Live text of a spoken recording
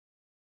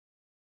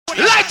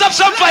Light up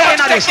some fire in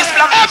this.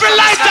 Every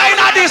lighter in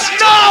this.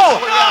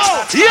 No.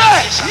 Yeah.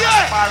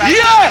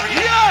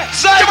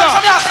 Cyber.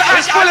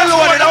 It's fully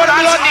loaded. I want to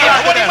blood here.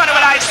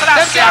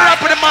 Them can't rap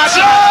with the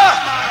master.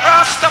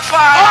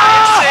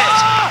 Rastafari.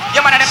 Yeah,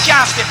 man, them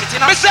can't step it, you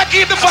know. Mr.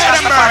 Keep the fire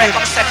them burning.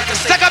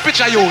 Take a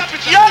picture, you.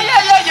 Yeah. You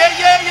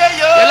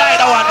like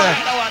that one there.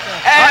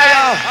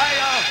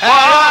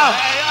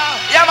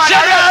 Yeah, man,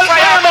 General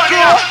fire the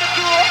crew.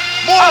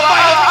 More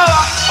fire.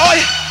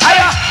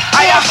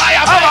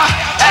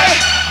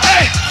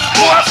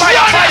 More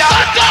fire.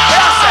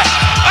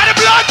 And the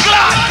blood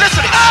clot.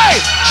 Listen. Hey,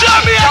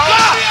 Jamaica.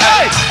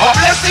 Hey. Our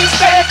blessings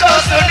take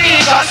us to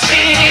need us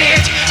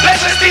feet.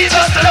 Blessings teach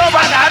us to love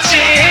and not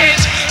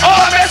change.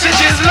 Our message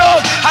is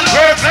love and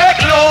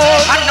perfect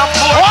love and not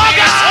more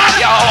peace.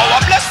 Yo,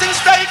 our blessings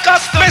take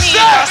us to need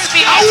us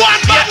feet. I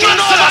want back man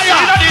over here.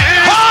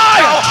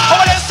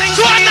 Our blessings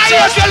teach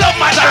us to love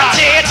Matterhorn.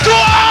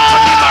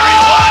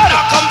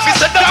 Come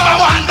visit the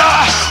wonder.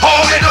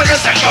 How we do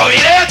this and show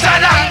it later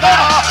than go.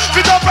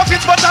 We don't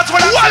profit, but that's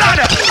what I'm saying.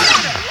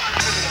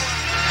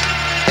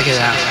 Check it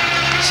out.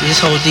 See,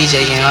 this whole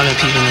DJ gang, I've been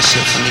peeping this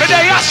shit from the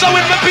beginning.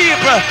 With my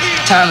people.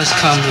 Time has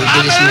come to the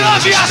biggest man in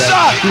respect.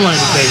 He one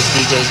of the greatest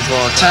DJs of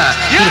all time.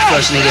 He the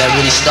first nigga that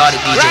really started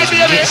DJs with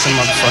getting some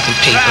motherfucking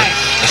paper.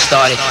 And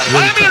started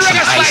really putting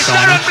some ice on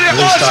him.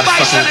 Really started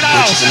fucking with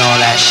bitches and all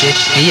that shit.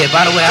 And yeah,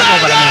 by the way, I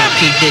go by the name of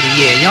P. Diddy.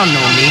 Yeah, y'all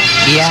know me.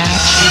 Yeah.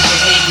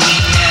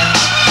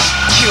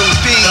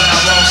 QB. I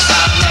won't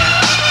stop now.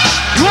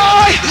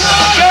 Roy!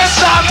 Can't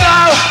stop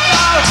now!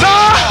 No!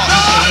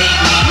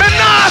 Me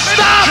not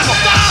stop!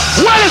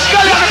 Well, it's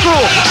Gully on the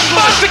crew!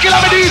 Must kill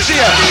me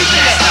DJ!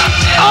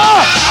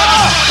 Oh!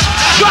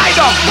 Dry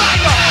down!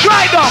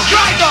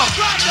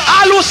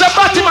 I lose a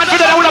Batman for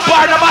that with a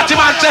partner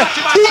Batman say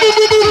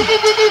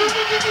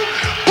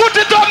put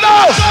it up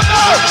now!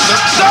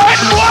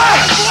 Certain boy!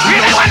 We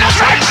don't want to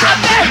friend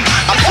something!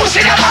 I'm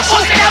pushing them up!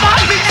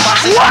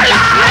 Voila!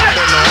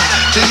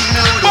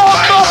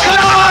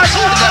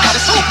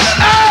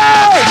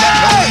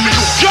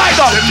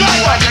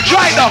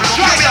 Dry down!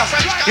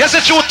 Yes,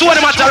 it's true,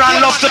 Tony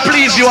Matterhorn love to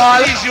please you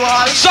all.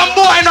 Some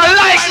boy not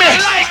like me.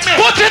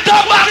 Put it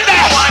up back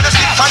there.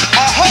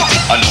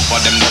 Enough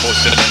of them the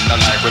bust it in the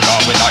like we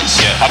call with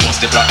ice. I bust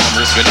the platinum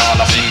wrist with all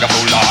a finger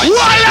full of ice. Pull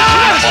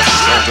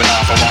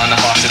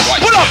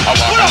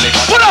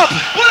up.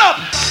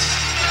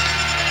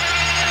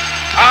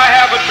 I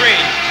have a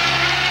dream.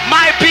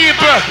 My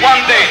people,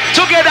 one day,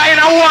 together in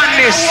a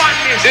oneness.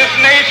 This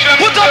nation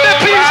put up the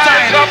peace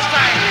sign.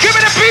 Give me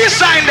the peace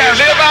sign there.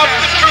 Live out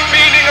the true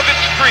meaning of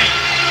its creed.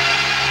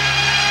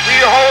 We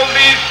hold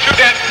these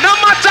students. No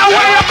matter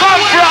where you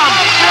come from.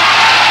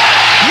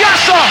 Yes,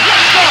 sir.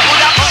 Could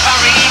I come from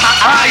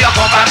Rima? You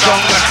come from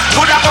jungle.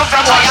 Could I come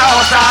from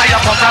Waterhouse? You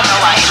come from the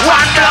white.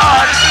 One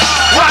blood.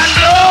 One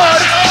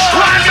Lord.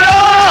 Could I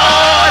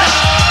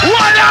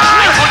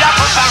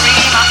come from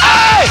Rima?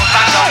 Hey!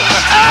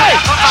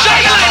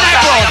 Shine the light,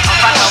 bro!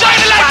 Shine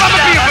the light for the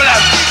people!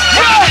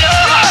 All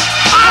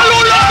who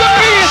love the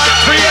peace!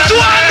 To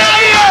one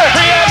here!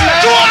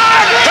 To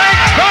one! Thank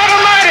God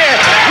Almighty!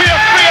 We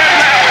are free at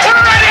last!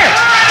 We're ready!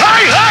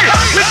 Hey!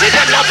 We see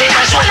them loving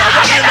us all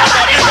around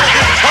nobody.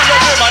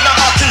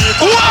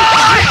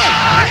 Why?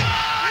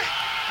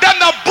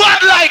 Them not bad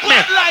like me!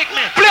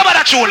 Play by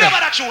that tune! I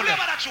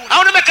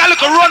want to make a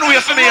little runway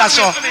for me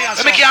also.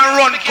 Let me can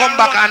run, come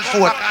back and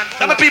forth.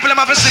 Let me people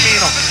have to see me, you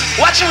know.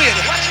 Watch me.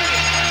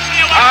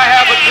 I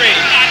have a dream.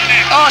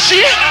 Oh,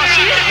 she?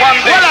 One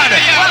day.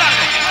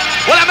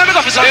 Well, I'm going to go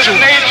for some this tune.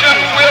 nation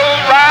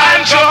will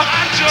rise up.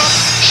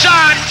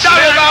 Sean,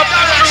 Darren,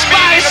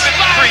 Spice,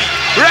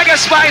 Reggae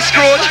Spice,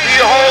 Scrooge. We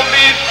hold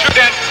these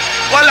students.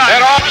 Well,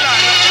 that all. We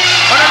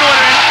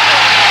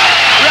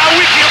are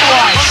wicked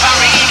boys.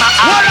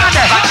 Hold on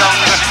there.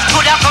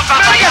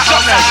 Let me get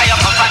something.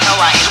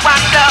 One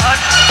blood.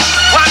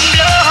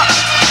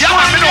 Yeah,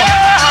 man, me know.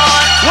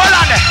 Hold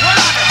on there.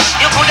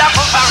 You could have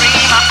come from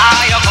Rima,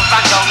 you come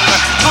from jungle.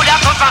 Could have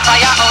come from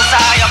Firehouse,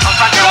 you come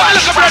from the white.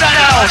 Look brother in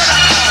the house.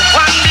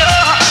 One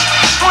blood.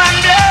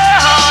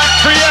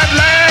 Free at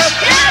last.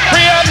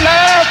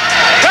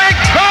 Thank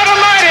God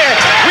Almighty,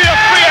 we are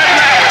free at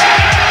last.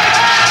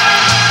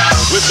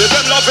 We see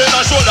them loving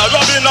and shoulder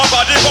rubbing and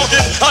body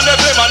fucking. And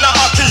every man a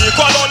happy,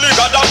 equal only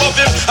God above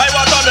him. I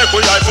want to make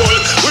we eye full.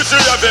 We see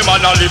every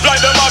man a live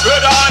like them a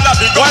brother and a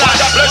big one. And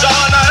a pleasure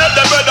and a help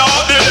them brother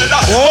up the leather.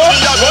 We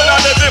a gun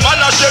and every man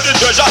a share the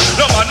treasure.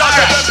 No man a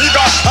get them bigger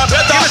and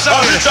better and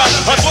richer.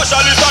 And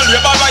socialist and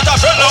labor right a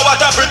friend. Now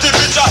what a pretty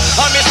picture.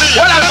 And me see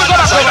every man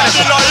a show that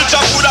in a hitch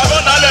and food a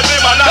run and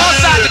every man a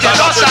live.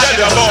 Don't start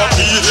it.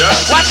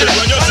 Watch it.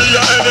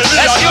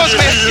 Excuse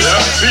me.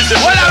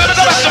 Well, I'm going to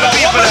go back to the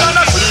people.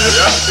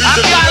 I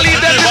can't leave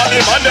them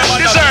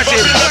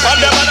deserted.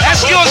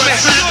 Excuse me.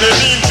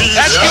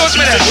 Excuse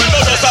me then.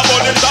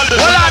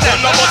 Hold on then.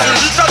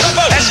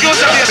 Excuse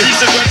me, baby.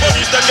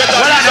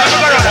 Hold on then.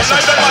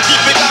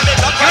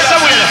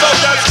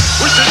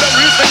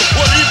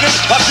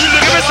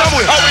 Give me some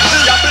way. Give me some way.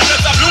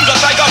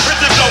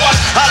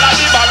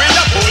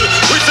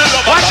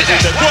 Watch it.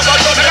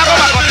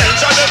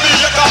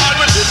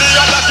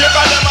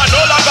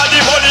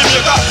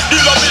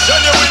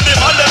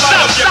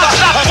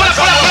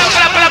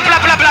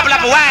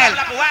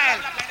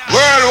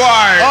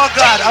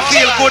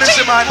 this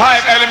man.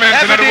 5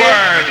 elements in the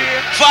word.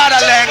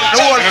 Fatherland,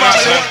 the whole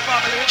family.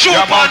 True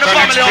upon the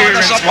family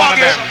owners of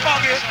Pocket.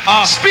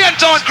 Spain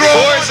Town crew.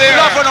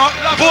 Love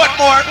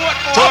Portmore.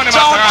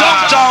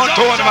 Downtown.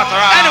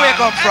 Anyway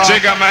come from.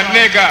 Jigga my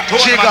nigga.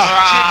 Jigga.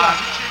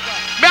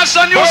 Me have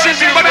some new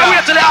since but I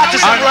wait till the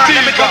artists and work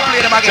and me come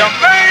play them again.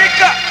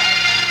 Jamaica.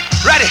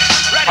 Ready.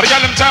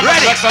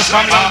 Ready.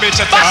 Bassiman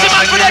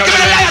for them, give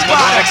me the lion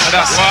bar.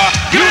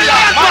 Give me the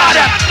lion bar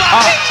them.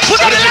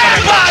 Put on the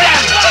lion bar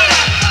them.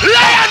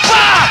 Lion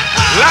bar.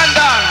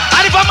 London.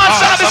 And if a man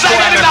stand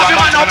beside him, he'll have him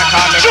man up.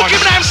 Shook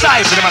him on him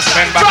side.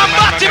 From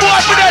Batty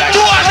Boy for the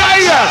 2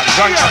 here.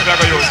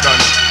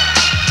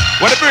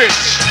 What a bridge.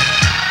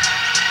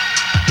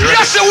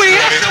 Yes, we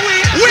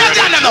are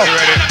done now.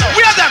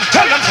 We are done.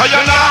 Tell them for you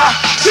now.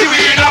 See we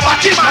in a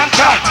Batty man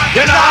car.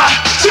 You know.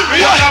 See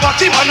we in a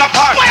Batty man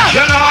apart.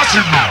 You know.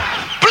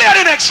 Play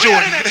the next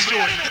tune.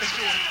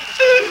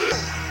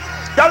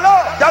 Yellow.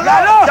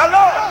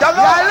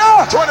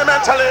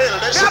 Tournamentally,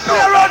 they should know.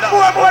 Road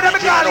more than me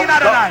calling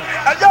Adonai.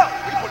 Hey yo.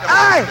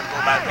 Aye.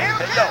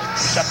 Hey yo.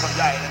 Shut from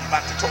the island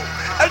back to two.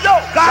 Hey yo.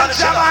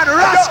 Ganja man,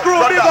 Ras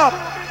crew, big up.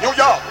 New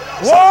York.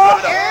 Whoa.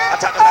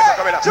 Attack the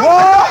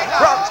Whoa.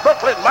 Bronx,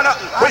 Brooklyn,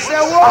 Manhattan. I say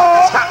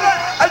whoa.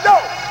 Hey yo.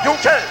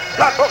 UK.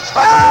 Blackbooks.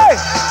 Hey.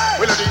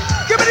 Willoughby.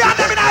 Give me the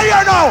hand in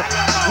here now.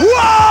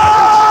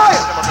 Whoa.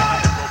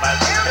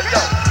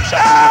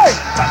 Hey.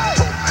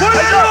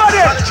 Fully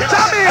loaded.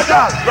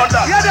 Jamaica.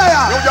 Yeah,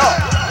 there. New York.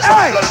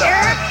 Hey.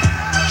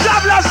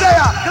 Travelers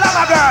there.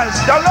 Glamour girls.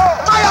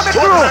 Miami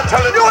crew.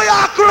 New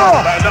York crew.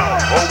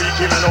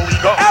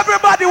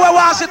 Everybody who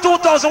wants the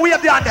 2000, we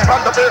have done them.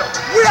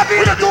 We have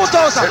been the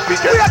 2000. We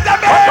have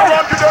them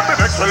here.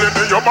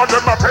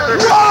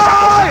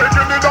 Hey.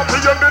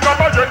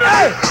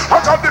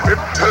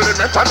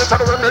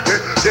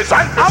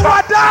 And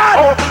what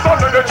that?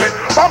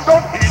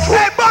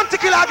 Hey, Bounty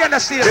Killer again, the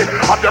steel.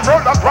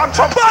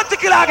 Bounty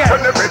Killer again.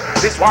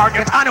 This war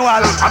get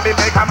Annual. and they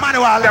make a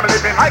Manual. them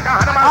living like a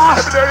animal.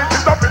 Every day it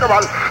is the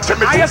funeral.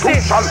 You see,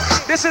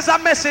 this is a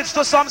message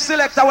to some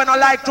selector when I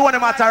like Tony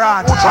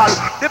Matterhorn.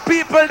 The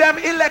people them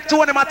elect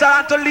Tony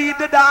Matterhorn to lead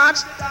the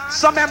dance.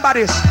 So remember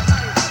this.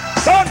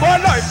 Son, my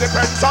life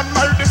depends on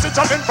my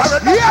decision in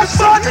paradise. Yes,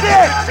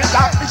 Sunday.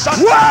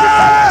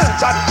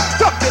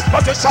 Took this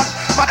position,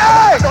 but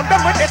I don't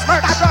them with this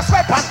murderous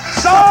weapon.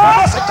 So,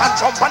 sit and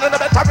jump on the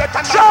better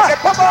weapon.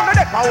 They come on the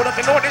neck, I want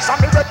to know this on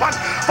the weapon.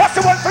 What's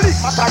the one for leave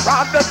matter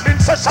around the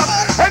spin session?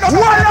 Ain't no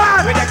one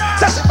with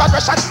excessive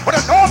aggression. But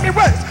you know me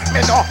well,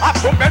 me no have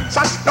to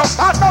mention. No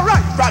start no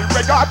rival,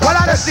 regard what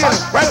I see.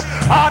 Well,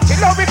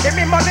 artillery with give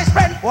me money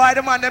spent. Why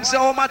the man them say,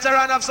 oh,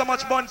 Matterhorn have so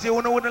much bounty,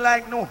 you know wouldn't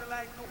like no.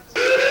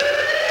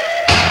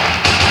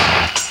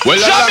 Well,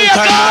 a long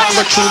time I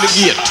go through the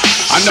gate.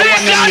 And the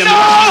one name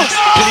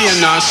plain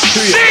and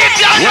straight.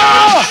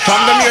 Well,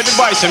 from the mere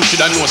device, them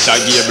should have known Sir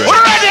Gabriel.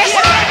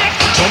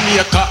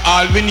 Jamaica,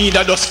 all we need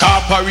a dust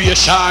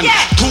corporation.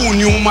 2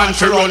 new man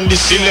for run the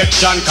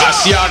selection.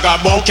 Cause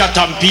Siaga, Bowcat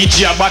and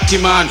PG a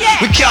Batman.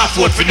 We can't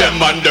afford for them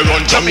man, they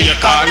run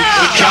Jamaican.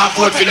 We can't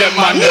afford for them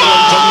man, they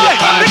run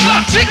Jamaican.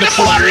 The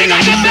phone ring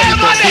and the bell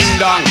go ding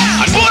dong.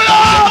 Pull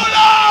up!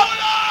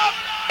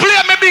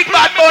 Play me big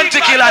bad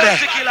bounty killer there.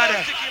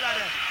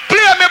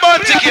 Play me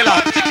bounty killer.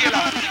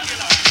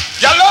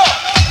 Yellow,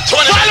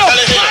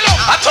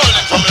 I told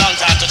them from long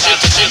time to chill.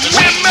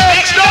 We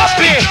make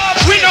dopey.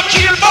 We no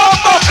kill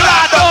bombo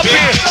clad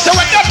dopey. So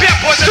when the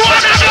people do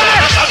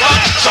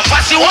so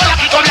pass the whole of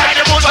it on like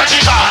the bones of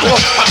Chicago.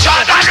 I'm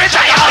shot and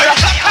retire.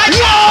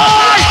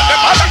 Why?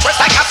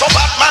 I got some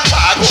Batman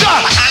bag.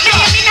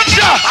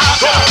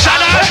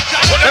 Channel,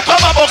 the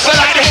cover box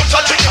like the bones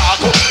of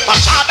Chicago. I'm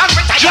shot and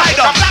retire. Dry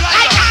down.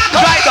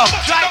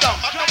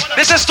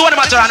 This is Tony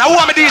Matterhorn. I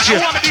want me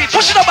DJ.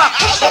 Push it up back.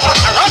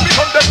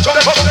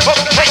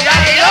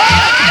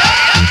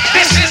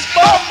 This is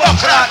Bombo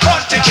Clad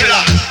Bounty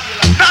Killer.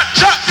 Not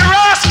Jack the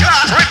Rascal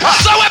Ripper.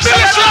 So we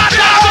build it right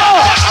now.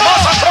 I'm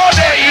also throw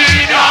the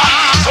Ina.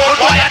 So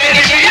boy I did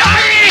it in the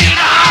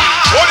arena.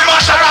 Tony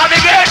Matterhorn me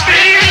get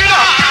clean.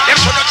 Them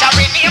should not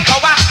carry name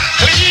power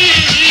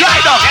clean. Dry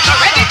down.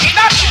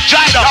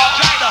 Dry down.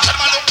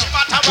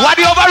 Why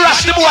do you over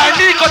rush the boy?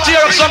 Nico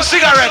tear up some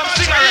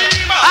cigarettes.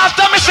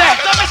 After me say,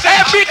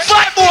 hey big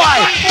fat boy,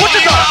 put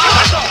it up.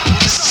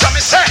 So me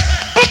say,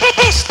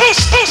 boost,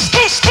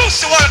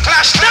 the world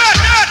clash.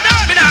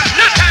 Me not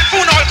time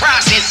for no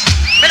crosses.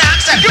 Me not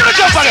accept. Give me the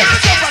jump again.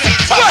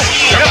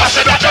 Never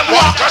said that them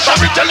walk crash and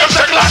we tell them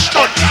say clash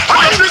done.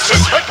 And this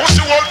is when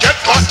pussy won't get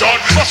cut done.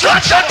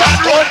 Scratch that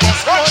and run.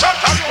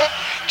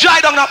 Dry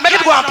down now, make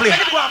it go and play.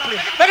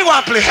 Make it go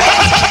and play.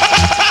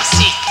 Pass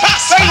it.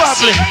 Make it go and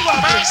play.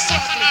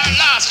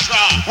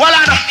 Well,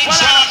 I know.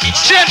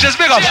 Changes,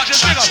 big up.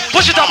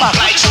 Push it up, man.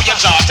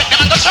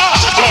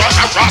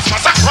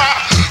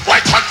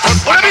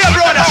 Wanna be a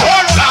brother?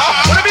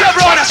 Wanna be a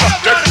brother?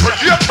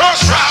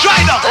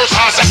 Dry down.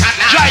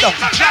 Dry down.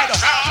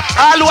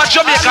 all who are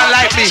Jamaican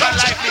like me.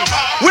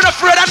 We're not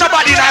afraid of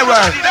nobody in our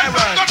world.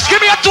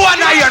 Give me a 2 and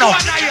 9 here now.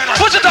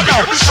 Put it up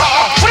now.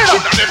 Put it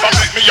up.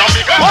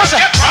 What's it?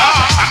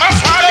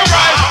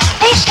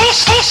 Boost,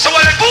 boost, boost, so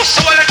well, boost,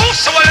 so well,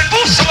 boost, so well,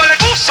 boost, so well,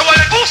 boost, so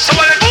well, boost, so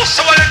well, boost,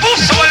 so well,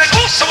 boost, so well,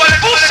 boost, so well,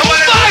 boost, so well,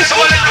 boost, so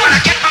well,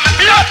 get my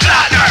blood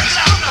clotner.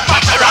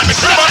 Around the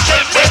club and tell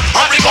me,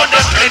 how we got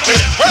them plenty.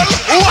 Well,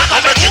 who are the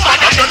men who are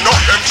the no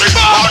empty?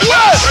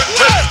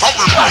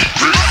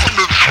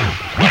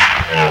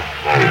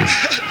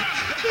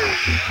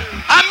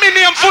 I'm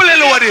mini and fully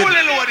loaded.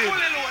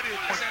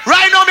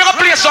 Right now, I'm going to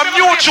play some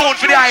new tune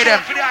for the item.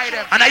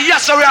 And I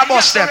yes, we are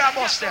bust them.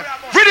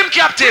 Rhythm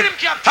Captain.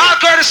 All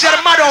courtesy of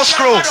the Madhouse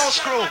crew.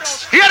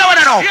 Hear the one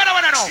I know.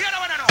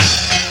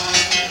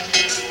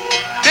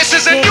 This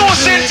is a new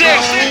thing.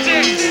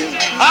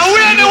 And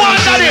we ain't the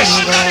ones that is.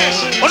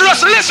 But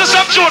just listen to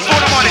some tune for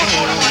the money.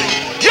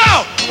 Yo!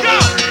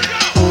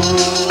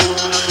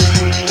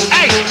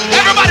 Hey,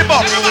 everybody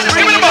bump.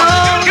 Give me the bump.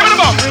 Give me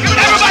the bump.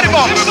 Everybody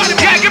bump.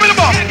 Yeah, give me the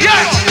bump.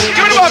 Yeah,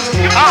 give me the bump.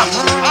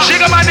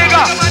 Shigga my nigga.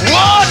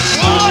 What?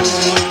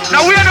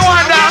 Now we ain't the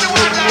one that.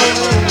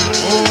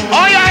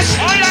 Oh yes.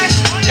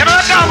 You know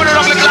come with the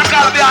wrong little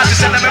call of the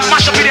artist and then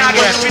mash up in here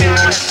again.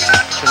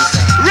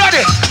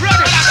 Ready?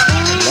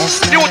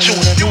 New tune.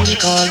 Give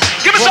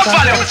me some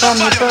value. And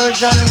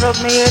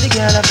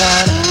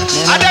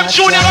them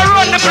tune you gonna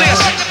run the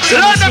place.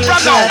 Learn them from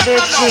now.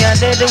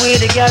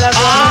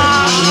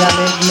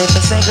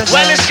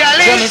 Well, it's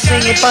Kelly.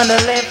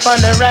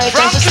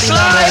 From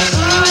Kisline.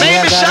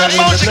 Baby shot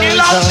mounting in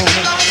love.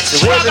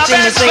 Swagger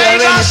Benz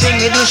Vegas.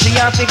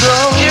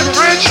 Give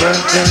rich.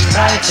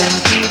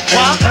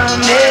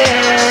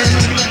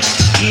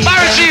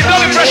 Barry G,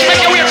 Bloody Fresh, make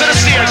your way to the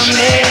stage.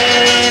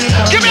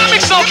 Give me a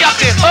mix now,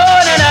 Captain.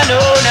 Where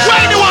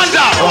do you want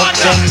that?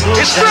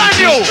 It's brand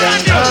new.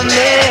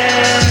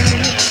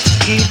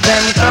 Keep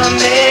them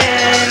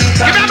coming.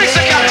 Give me a mix,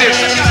 Captain.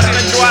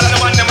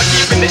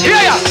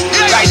 Yeah.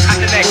 Right at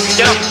the neck,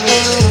 you know.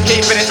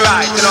 Keeping it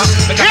right, you know.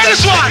 Hear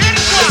this one.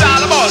 It's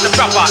all about the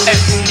proper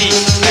S-E.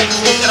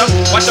 You know,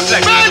 what's the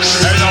flex? Hey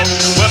now,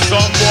 when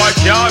some boy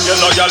can't get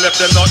like you left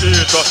them not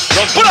eat.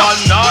 Pull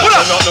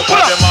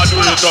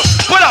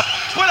up.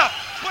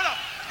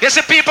 You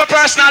see people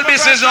personal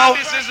business now.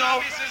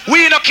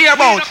 We don't care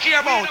about.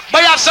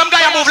 But you have some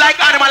guy who move like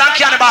animal and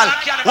cannibal.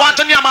 Want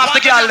to name off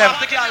the girl them.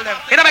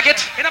 You don't make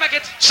it.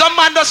 Some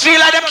man does feel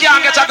like them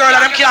can't get a girl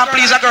and them can't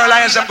please a girl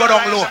and them go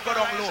down low.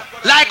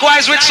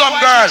 Likewise with some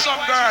girls.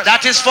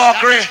 That is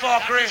fuckery.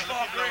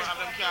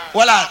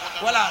 Voila.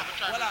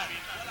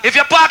 If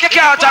you park your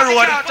car out the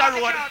road,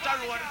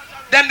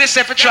 then they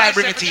say for try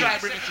bring it to you.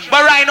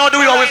 But right now, do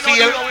we how we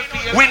feel?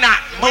 We're not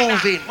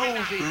moving.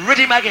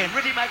 Rhythm again.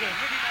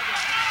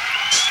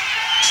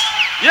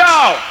 Yo,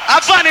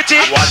 a vanity.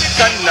 We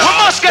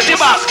must get it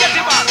back.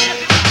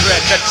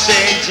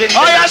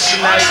 Oh yes.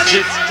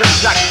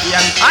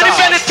 And if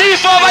any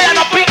thief over here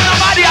no pick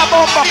nobody a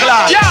bumper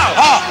class. Yo,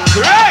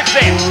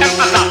 crazy.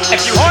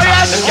 Oh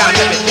yes. All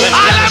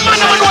them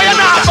man know you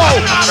not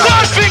about.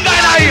 One finger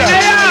in the ear.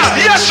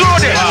 Yes,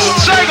 Rudy.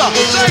 Sega.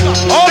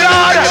 Oh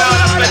God.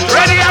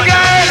 Ready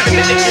again.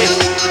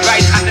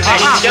 Right at the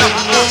neck.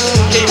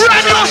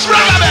 Brand new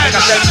Spragga Benz.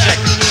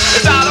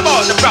 It's all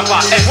about the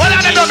proper. What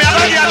are they doing? I'm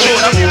going to get you.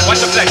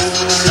 What's the flex?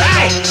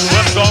 Right.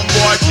 When some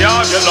boy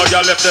can't get like you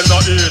left them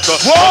not eat.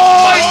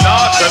 Whoa!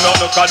 Not them not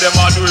look at them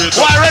and do it.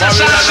 Why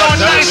Renaissance sound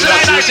nice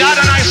like night?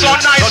 Adonai sound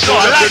nice so.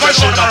 I like what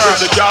sound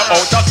nice. The car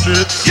out the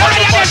street. Yeah,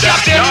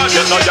 Captain. Can't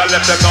get like you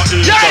left them not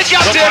eat. Yeah,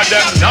 Captain. Some of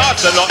them not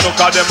them not look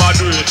at them and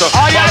do it.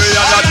 Oh yes.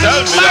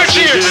 March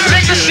here.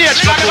 Link the stage.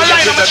 Got him a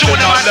line of a tune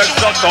man.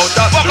 Fuck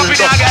up in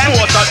there again.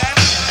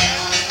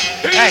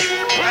 Hey.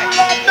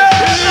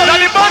 Now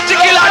the bounty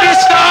killer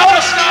this now.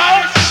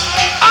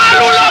 All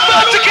who love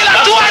bounty killer,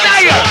 do an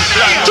eye.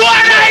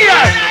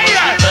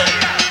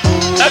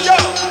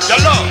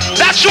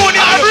 That tune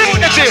you have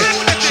written it.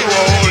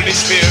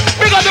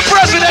 Big up the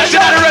president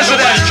and the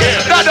resident.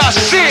 That does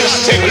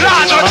six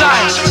large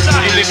time.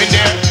 You living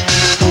there?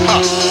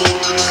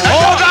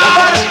 Oh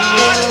God.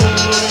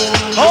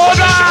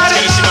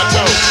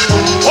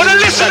 Wanna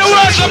listen to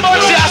words of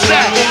bounty I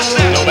say.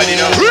 Nobody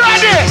knows.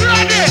 Ready.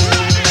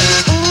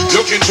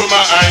 Look into my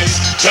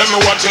eyes, tell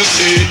me what you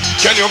see.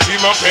 Can you feel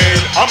my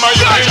pain? Am I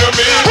you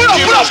me? Pull up.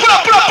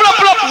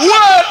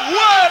 Word.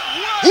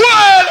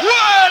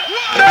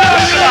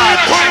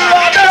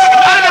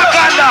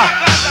 Anaconda.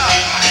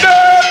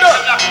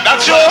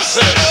 That's what I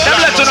said. Them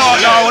let you know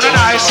now,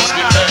 nice.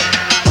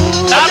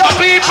 That's my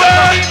people.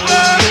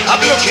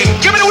 I'm looking.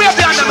 Give me the wave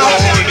behind them now.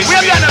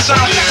 Wave behind them, son.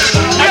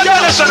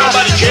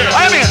 Nobody cares.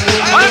 I'm in.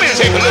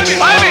 Take a look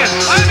at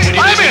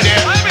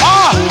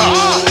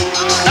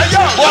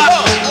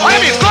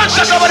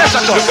gunshot over there,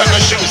 son. Look at my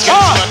shoes, get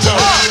my toe.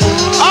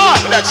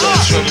 That's all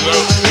true,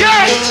 love.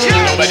 Yeah.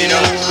 Nobody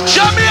knows.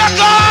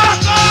 Jamaica.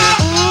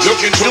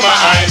 Look into my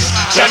eyes,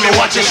 tell me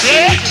what you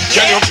see.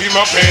 Can you feel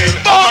my pain?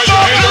 What?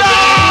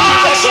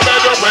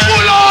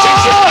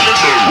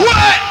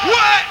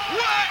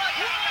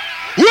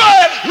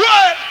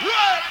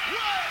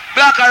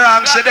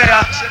 Macarang, say there.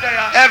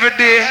 Every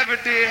day.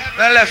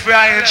 Then left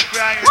behind.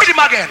 Read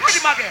him again.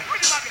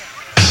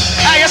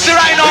 Hey, you see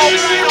right now,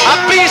 a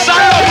piece of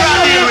love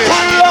we're dealing with.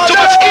 Too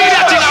much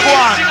idiot thing I go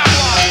on.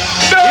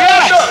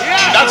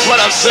 That's what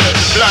I've said.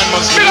 Blind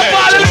must be Big up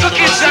all the little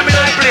kids them in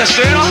the place,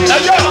 you know?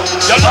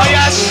 Oh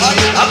yes,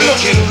 I'm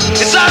looking.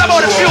 it's all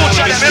about the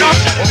future, them, you know?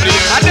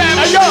 And them,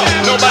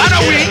 Nobody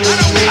and we,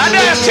 and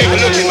them. Take a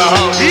look in my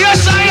house.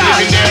 Yes, I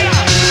am.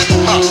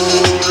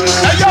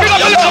 Big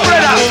up the little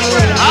brother.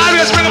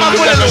 Always bring him a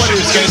full of load.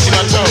 Can you see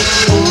my toe?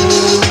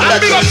 And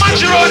big up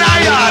Matterhorn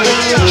Iron.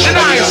 She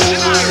nice.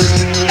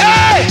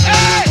 Hey!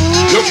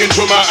 Look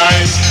into my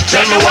eyes,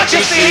 tell me what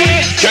you see.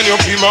 Can you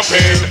feel my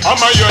pain? Am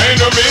I your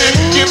enemy?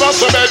 Give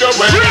us a better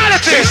way.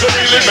 Reality. Things are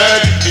really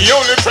bad. The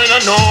only friend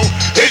I know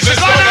is this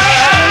guy.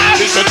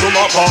 Listen to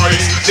my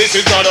voice. This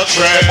is not a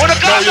threat. What the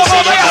Now God you of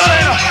say over that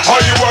here?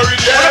 Are you worried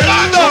yet?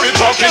 What we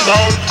talking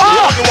about?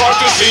 What you want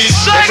to see?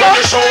 When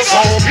the show's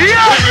home, we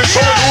will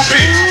show you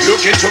peace.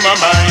 Look into my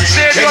mind.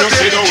 Can you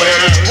see the way?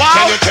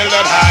 Can you tell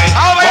that high?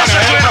 Wanna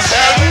help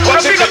myself?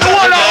 What's it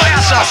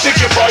I stick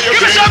you for your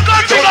give me dream. some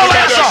good thing over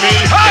here, sir.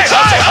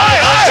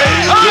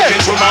 Look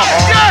into my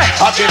heart.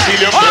 I can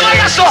feel your pain.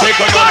 Take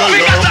another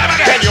look.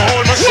 Can you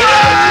hold my step?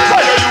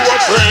 Why are you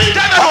afraid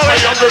of my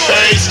younger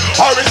face?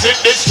 Or is it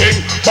this thing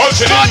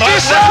bulging in my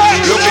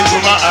brain? Look into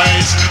my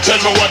eyes. Tell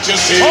me what you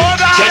see.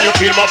 Can you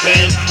feel my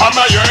pain? Am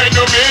I your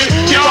enemy?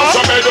 Give us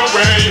a better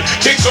way.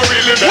 Things are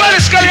really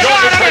bad. The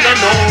only friend I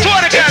know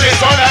is this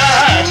on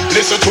high.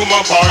 Listen to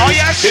my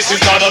voice. This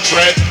is not a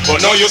threat,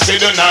 but now you say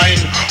the 9.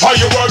 Are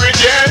you worried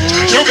yet?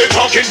 You be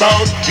talking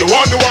about you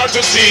want the world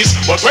to cease,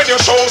 but when you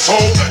show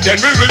hope,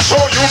 then we will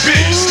show you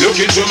peace. Look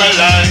into my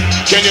life,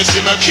 can you see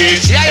my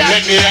kids? And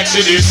let me ask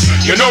you this,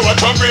 you know what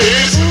hungry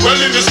is? Well,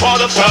 in this part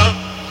of town.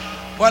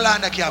 Well,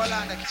 on the cap.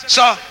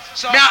 So,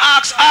 may I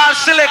ask all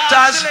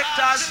selectors,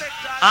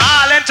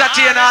 all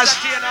entertainers,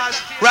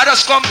 let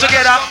us come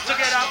together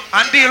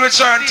and deal with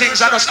certain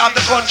things and us have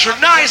the country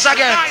nice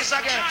again.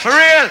 For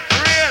real.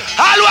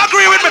 All who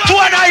agree with me, 2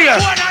 and a year.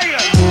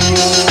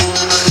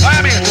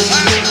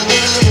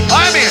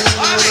 I mean,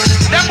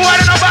 them boy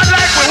don't know bad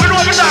like we know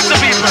we talk to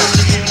people.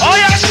 Oh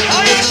yes,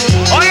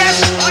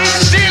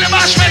 Steely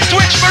Bashman,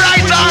 Twitch for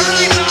right arm.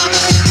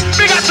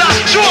 Big attack,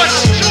 Jones,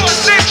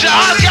 Ninja,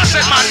 all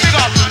cassette man, big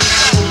up.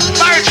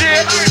 Mary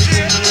J.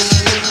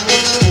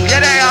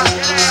 Get there.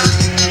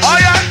 Oh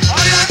yeah.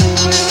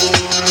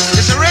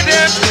 It's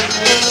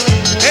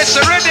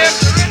a rhythm.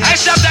 I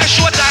stop that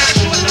short time.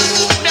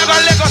 Never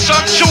let go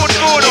some tune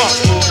good.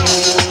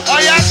 Oh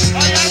yes.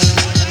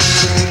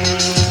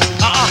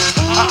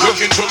 Look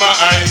into my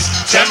eyes,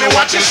 tell me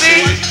what you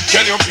see.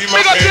 Can you feel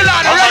my pain?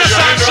 Whole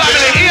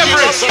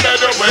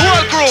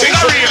crew,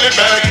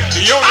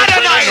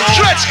 Adonai,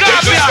 Stretch,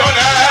 Scorpion,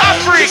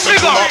 Afri,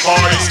 big up.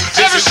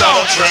 Every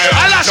sound,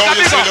 Alaska,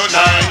 big up.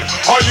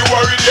 Are you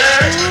worried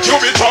yet? You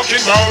be talking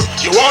about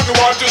you want the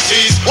world to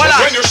cease, but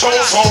when you show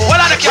so, we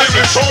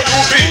will show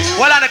you peace.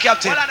 Well, on the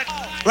captain.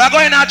 We're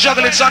going out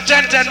juggling some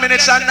 10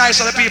 minutes and nice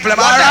for the people.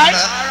 Am I alright?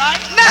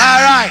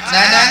 Alright.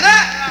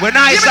 Nah. We're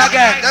nice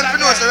again. Don't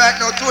you know so right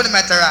now, Tony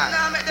Matterhorn.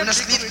 You know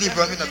sleep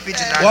bro, you know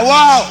pigeon.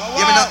 Wow.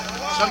 You know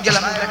some girl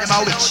I'm them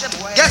a witch.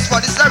 Guess what?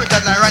 This is the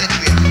return and run it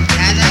way.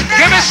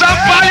 Give me some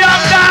fire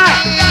up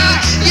there.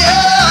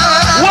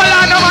 Yeah. Well,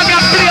 I know I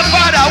got play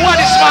father.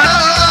 What is man?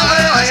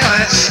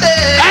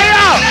 Hey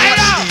yo.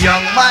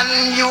 Young man,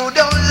 you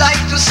don't like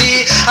to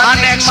see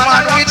And next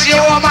man with you,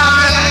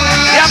 man.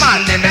 Yeah,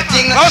 man.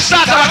 Go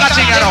start the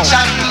thing, you know.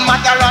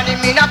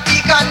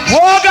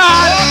 Oh,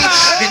 God.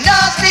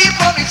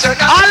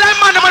 All them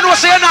man who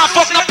say now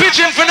fuck no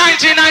pigeon for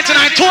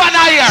 1999, 2 and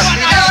a year.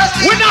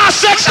 We not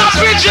sex no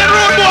pigeon,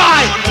 rude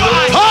boy.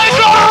 Hi,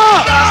 go.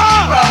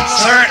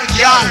 Certain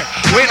girl,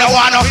 we don't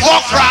want to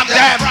fuck from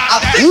them.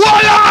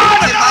 Hold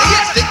on.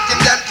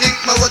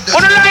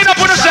 Put the line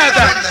up on the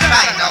center.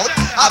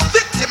 A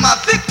victim,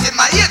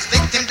 my ears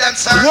victim them,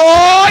 sir.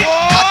 Boy.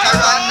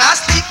 I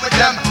sleep with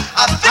them.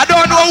 I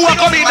don't know who are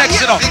coming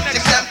next, you know.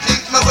 Victim them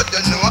think me would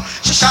know.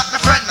 She shot my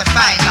friend, me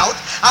find out.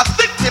 A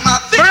victim.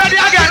 We're ready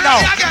again now.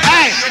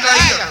 Hey.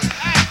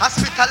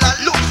 Hospital and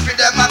look for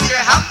them and their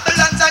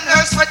ambulance and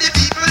nurse for the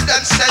people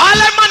themselves. All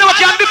them man who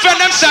can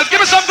defend themselves, give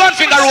me some gun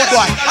finger, road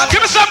boy.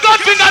 Give me some gun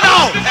finger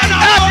now.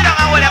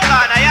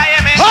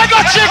 I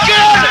got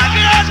chicken.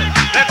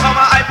 They come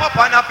and hype up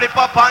and a flip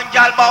up and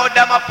gal bow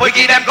them up. We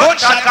give them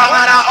gunshot, come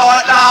on a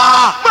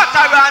outlaw.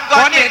 Matterhorn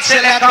gun in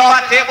select up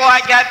and the boy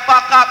get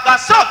fucked up. Go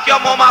suck your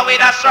mama with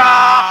a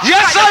straw.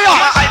 Yes, sir. Come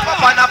and hype up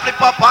and a flip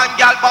up and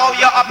gal bow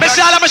you up. Me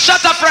say all of me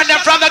shut up friend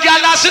them from the girl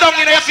now sit down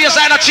in your face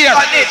and a chair.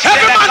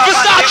 Every man for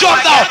start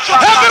jump now.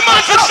 Every man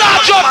for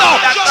start jump now.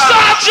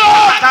 Start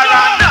jump.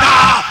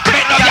 Nah,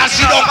 make no girl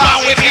sit down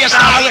down with face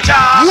now.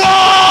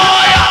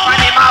 Whoa.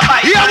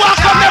 Here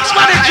welcome next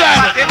manager.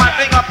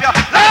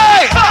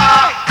 Hey.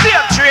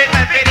 Same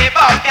treatment for the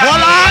bout.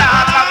 Hold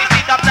on. We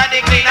sit up to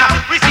the cleaner.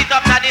 We sit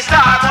up to the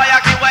star. Boy, I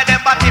give where them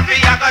body for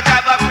you go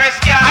drive up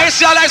Christian. I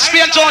see all that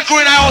Spain town crew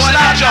in the house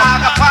large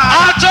up.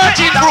 All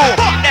 13 crew.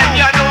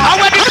 And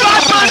when the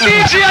Batman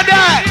DJ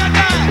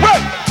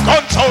there.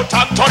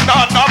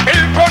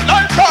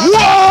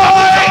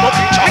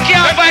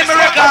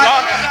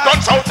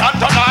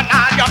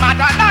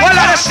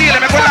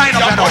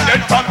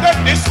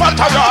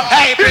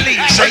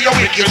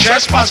 make you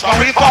trespass when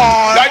we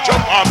fall. Like you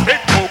want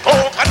big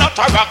cocoa and a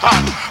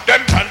tarakan.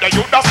 Them time the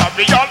youth are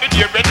sorry all the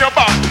day when you're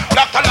back.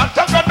 Black a lot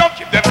of them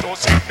give them no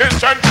sickness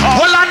and calm.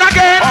 Hold on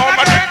again. Oh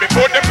my God,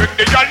 before they bring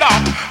the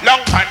alarm.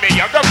 Long time me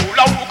a go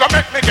ruler who go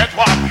make me get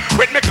warm.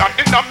 When me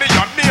landing on me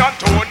and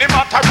Tony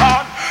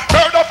Matterhorn.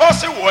 Heard of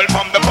us the whole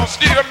from the first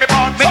day me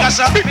born. Make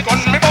us a big gun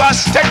me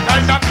bust. Take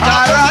nine and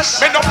Taras.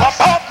 me no pop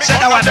up. Me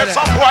gun and them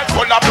some boy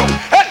full of blood.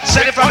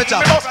 Send it from the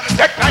top.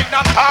 Take nine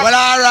and half. Well,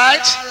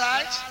 alright.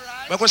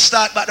 We're going to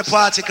start back the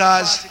party,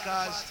 cause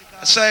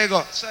that's how you go.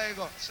 That's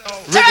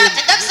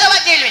how I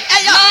deal with.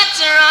 Hey, yo.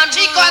 Matterhorn,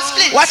 G-Con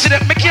split. Watch it,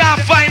 me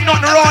can't find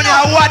nothing wrong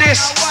here. What is?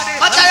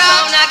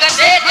 Matterhorn, I got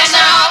dead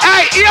now.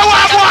 Hey, here what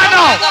I want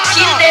now. I got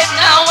killed dead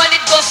now, and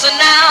it goes so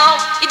now.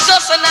 It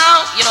goes so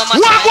now. You know,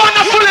 What I want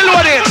to fully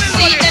loaded?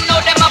 See, they know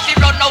them have to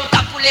run out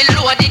and fully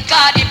loaded,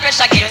 cause the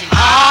pressure getting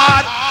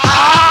Hard.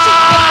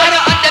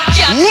 and them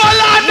can't. Hold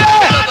on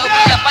there.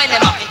 We find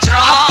them up in I'm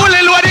trouble.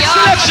 fully loaded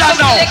selection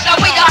now.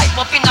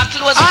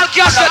 All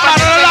cassette on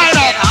the line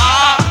up.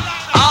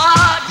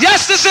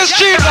 Yes, this is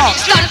cheaper.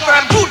 Stand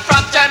firm, good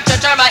from term to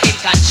term, I in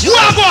control.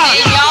 What one?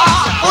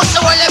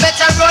 Also, well, you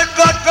better run,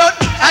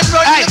 and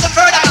run. Hey. Little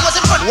further, I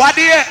wasn't run. What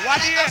do you?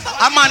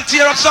 A man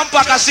tear up some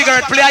pack of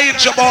cigarette, play a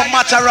intro about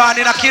Matterhorn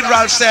in a Kid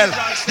Ralph cell.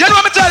 You know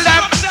what me tell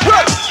them?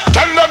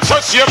 Tell them to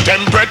save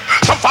them bread.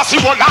 Some fussy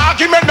will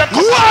argument them.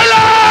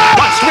 Voila!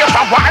 Once we have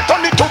a white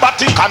on it to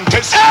batty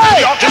contest.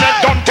 Hey! The argument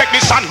don't take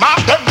this and mark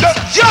them dead.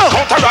 Yo!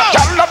 Counter a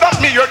gal, not that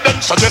me hear them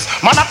suggest.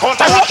 Man a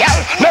counter a gal,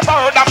 never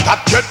heard of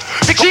that yet.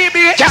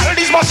 GB, Gal,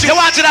 this must you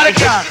want it out of the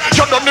car?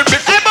 You don't need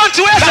big. Hey,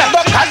 Bunty, where's that?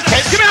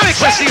 Give me a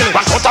request, Eagle.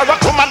 One counter a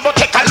woman, but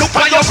take a look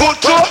when you're good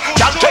too.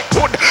 Gal, take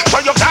good,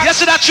 so you can. You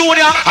see that tune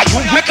here?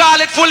 We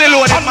call it fully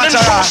loaded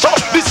Matterhorn.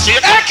 This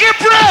year. Hey, keep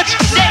bridge!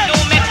 They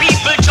know make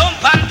people jump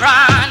and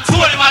prance.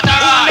 Holy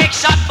Matterhorn. Who make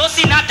shot bust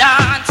in a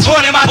dance.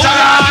 Holy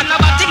Matterhorn.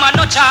 Nobody man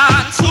no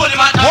chance. Holy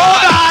Matterhorn.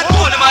 Hold on.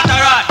 Holy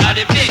Matterhorn. Now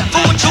the big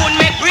food tune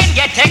make brain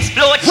get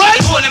explode. What?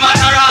 Holy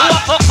Matterhorn. Who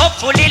a fuck up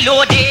fully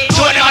loaded.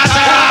 Holy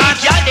Matterhorn.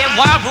 Yeah, them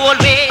want roll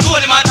way.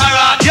 Holy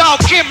Matterhorn. Yo,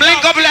 Kim,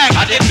 link up leg.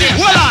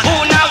 Hold on. Who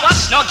now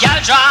watch no gal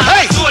drop.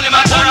 Hey. Holy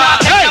Matterhorn.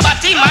 Hey.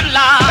 Nobody man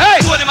laugh. Hey.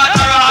 Holy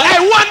Matterhorn. Hey,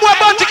 one more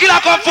Bunty killer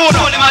come forward.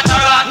 Holy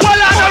Matterhorn.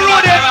 Hold on the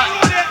road there.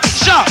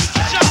 Sure.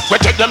 We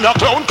take them your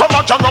clown, come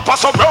and jump up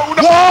us around.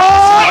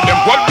 Whoa! And them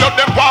one of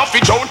them waffy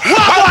zone.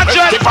 What,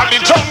 John? Festival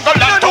in jungle and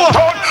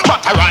downtown.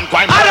 Matterhorn,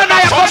 crime.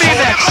 Adonai, come in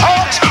next.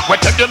 We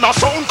take them your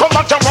sound, come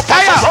and jump up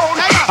us around.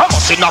 I'm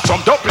sitting up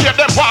from double here,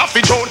 them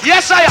waffy zone.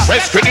 Yes, I am.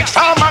 West Greenwich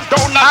farm and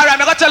down. Alright, I'm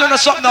gonna tell you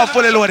something now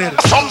fully loaded.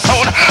 Some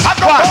sound, I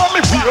don't know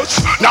me wheels.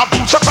 Now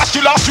boots across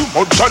the last few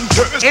months and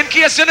days. In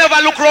case you never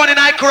look round in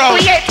that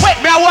crowd,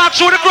 me I walk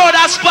through the crowd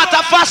and spot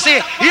a fussy.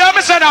 You hear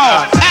me say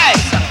now? Hey,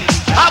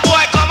 a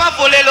boy come and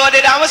fully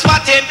loaded and we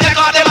spot him. Take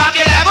out the back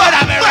of them. But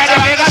I'm ready,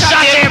 we gonna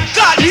shot him.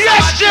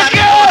 Yes,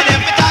 chicken.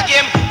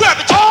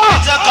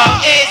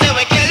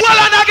 Well,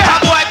 and again. A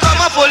boy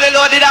come and fully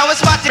loaded and we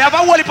spot Me him. have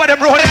a whole heap of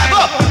them road.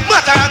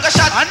 Matterhorn go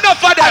shot.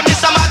 Enough of them.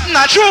 Mr. Martin,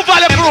 True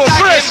Valley Pro,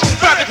 Chris.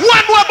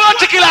 One more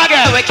Bunty killer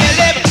again. we kill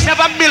him.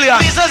 Never million.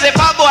 Business if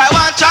a boy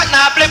want chat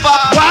now flip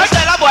up. What?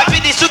 Tell a boy for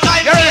this to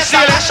time You're face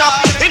and serious? mash up.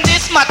 In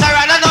this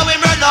Matterhorn I know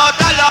him run out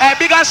a lot. Hey,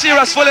 big and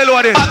serious, fully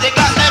loaded. Of the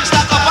gas them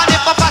stack up and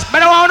if a fast Me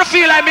don't want to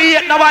feel like me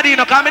hate nobody, you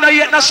know, cause me no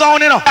hate no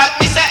sound, you know. back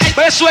me say hey,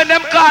 But it's when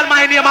them call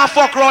my name and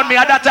fuck round me,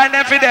 at that time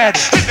them fi dead.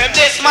 if him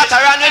this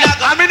Matterhorn we not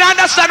go. I mean, I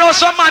understand how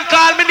some man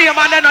call me name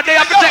and then they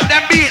have to take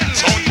them beat.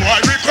 Sound boy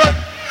regret.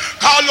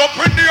 Call up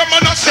with them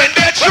and I send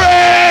it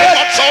Trade.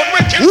 That sound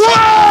wicked.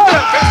 Whoa!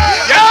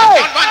 Yeah,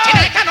 don't want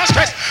it, I no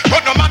stress.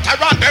 But no matter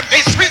on them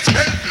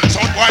disrespect.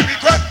 Sound boy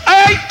regret.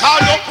 Hey,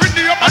 Call up with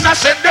them and I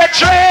send the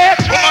trade.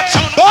 Woman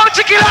sound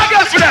Bunty killer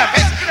again for them.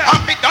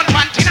 and me done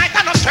want tonight,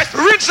 I no stress.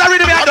 Rinse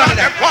already me I done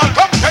them. One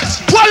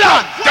confess. Hold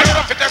on. They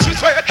don't fit this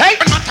way.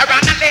 Hey. When matter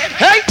on the lane.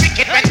 Hey.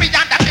 Wicked when we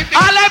done that.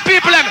 All them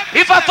people them,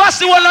 if a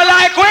fussy will not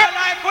like we,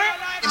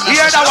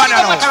 hear that one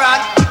now.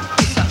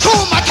 True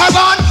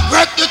Matterhorn,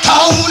 wreck the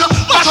town,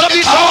 mash up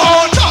the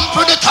town, jump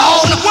to the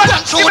town, What?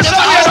 one through Give me the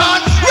some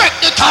Matterhorn, wreck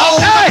the town,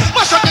 Hey.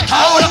 mash up the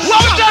town,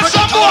 What jump that to the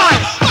some town. boy?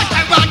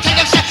 Matterhorn tell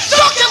them say,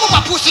 suck them with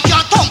my pussy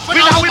can't thump when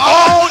We I'm now we out.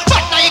 bound.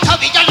 But now you can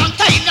be a long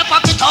time up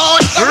of the town.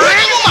 Ring.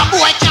 Ring my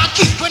boy can't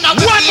keep when I'm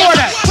One more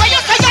then. Where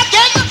you say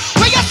again?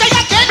 Where you say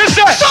again?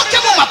 Mister. Suck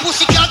them with my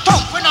pussy can't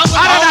thump when I'm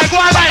Adonai, go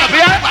on line up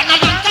here. When a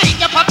long time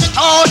up of the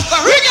town.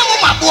 Ring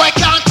with my boy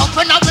can't thump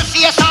when I'm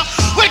face.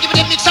 Well, give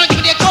me the mix and give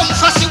me the drum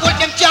for see what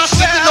them can't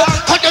spit it up.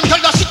 Cause them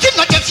tell us it in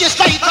not them face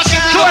like a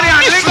shit. Tony,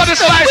 and link up the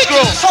Spice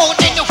Girl. Sound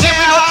in the way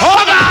we know.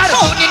 Hold on.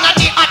 Sound in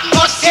the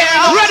atmosphere.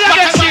 Ready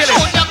against feeling.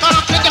 Sound you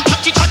can't let them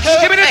touch it.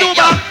 Give me the two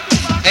man.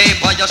 Hey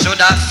boy, you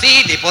should have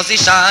seen the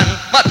position.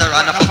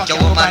 Matterhorn a fuck your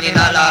woman in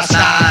a last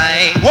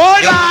night. Hold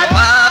You on. know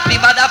happy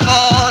bad a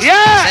fuss.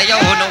 Yeah. Say you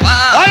know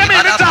What you happy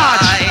mean bad a the touch?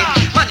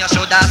 fight. Man, you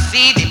should have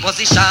seen the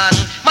position.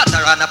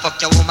 Matterhorn a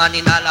fuck your woman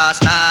in a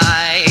last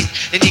night.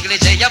 The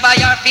negligee you by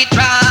your feet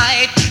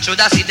right. Should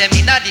have seen them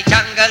in a the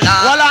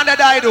kangalan. What on the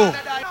die do?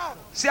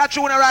 See a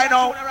tune right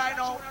now.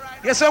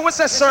 You see, we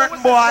say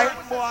certain boy,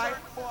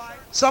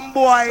 some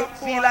boy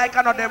feel like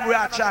another them we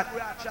are chat.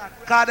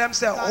 Cause them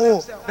say,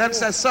 oh, them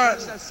say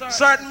certain.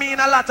 Certain mean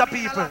a lot of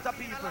people.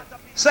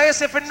 So you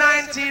see, for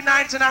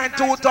 1999,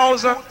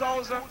 2000,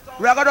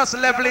 we are going to just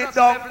level it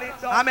down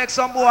and make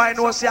some boy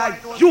know, say,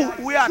 you,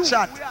 we are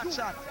chat.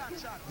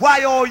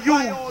 Why are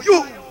you?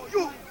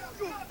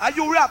 Are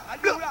you rap?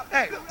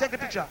 Hey, take the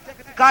picture.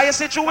 Cause you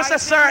see, we say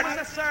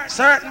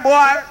certain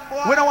boy,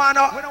 we don't want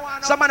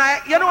to, someone,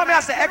 you know what I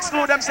say,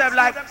 exclude themselves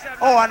like,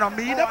 oh, I know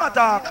me, them a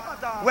talk.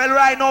 Well,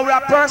 right now, we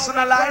are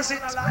personalize it.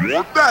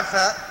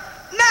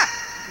 Nah.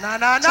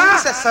 We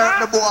say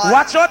certain boy.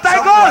 Watch out,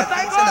 I go.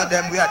 Some of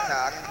them we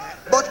attack.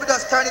 But we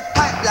just turn it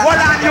pipe black. Hold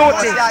on, you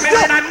think. Me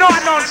and no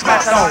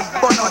announcement now.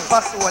 But not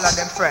for all of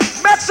them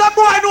friends. Make some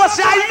boy know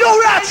say you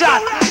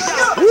Richard.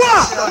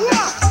 What?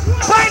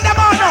 Find them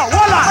out now.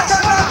 Hold on.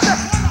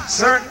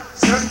 Certain.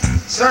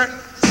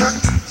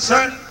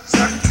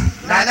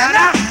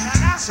 Nah.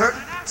 Certain.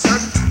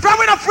 From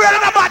we not afraid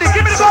of nobody.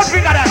 Give me the gold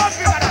finger there.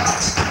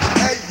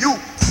 Hey you.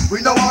 We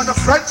don't want a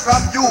friend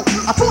from you.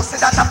 I posted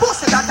that, a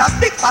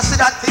big pussy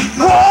that thing.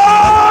 Whoa!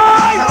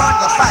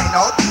 Around the find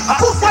out. I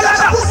posted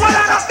that, a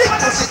big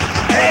pussy.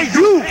 Hey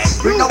you!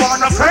 We don't want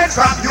a friend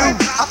from you.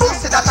 I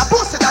posted that, a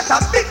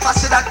big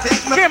pussy that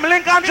thing. Give me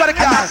link on to the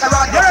car.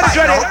 You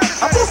ready?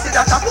 I posted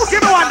that,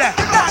 give me one there.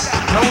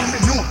 No, me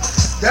new.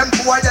 Them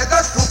boy, they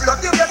just too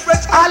blood. You get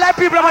rich. I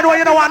like people who know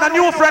you don't want a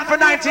new friend for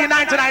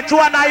 1999,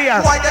 2 and a year.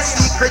 Why the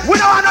secret?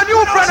 We don't want a new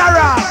friend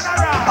around.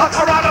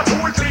 Around a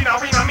tool cleaner,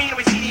 we no mean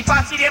we see the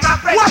fancy them a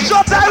friend. Watch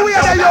out, I wear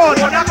the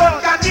youth. One of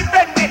them can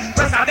defend me.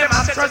 Rest of them a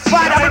stress.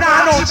 Father, we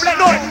don't know.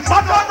 No.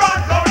 But don't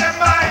run down them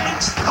mind.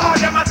 All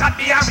them a chat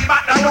me and we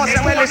back down. I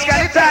say, well, it's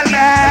gonna tell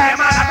me. Them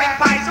a bring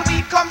pies so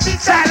we come to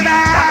Tell me.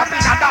 Them a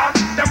bring a down.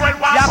 Them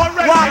will walk for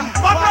rest.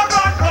 But don't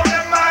run down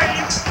them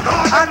mind.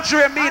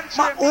 Andre meet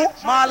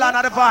Marlon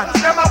at the van.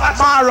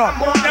 Mara.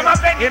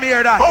 You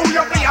hear that? Oh,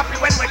 you'll be happy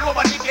when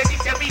nobody gets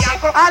it.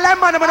 All them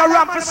man gonna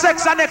run for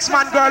sex and next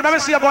man girl. Let me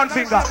see your one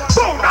finger.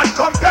 Boom and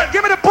compare. Give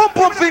me the pum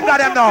pum finger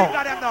them now.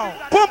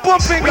 Pum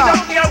finger. We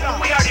don't care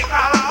who we are the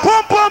car.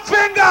 Pum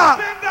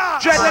finger.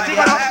 Dread the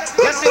finger now.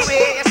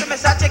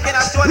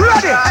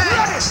 Ready.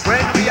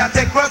 When we are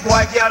take one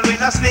boy, girl, we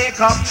no snake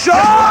up. Sure.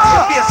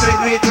 Face we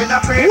do it, we no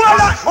break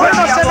up. When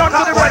we are walk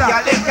up, boy, girl,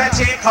 they can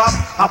shake up.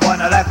 I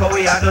wanna like how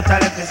we are, don't tell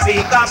them to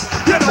speak up.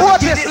 You know,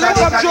 this like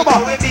up,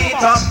 Juba. We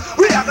beat up.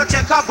 We have to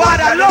check up,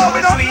 but I love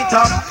we sweet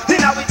up. You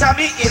know, we tell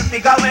me if we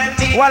go and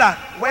need. Voila.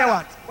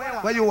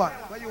 Where you want?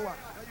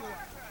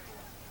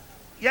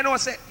 You know,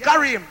 say,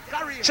 Kareem,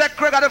 check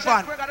Craig at the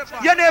fan.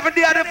 You never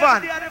did at the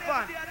fan.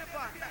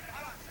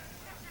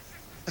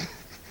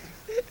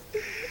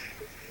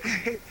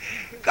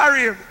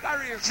 Kareem,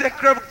 check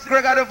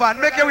Craig at the van.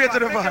 Make your way to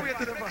the van.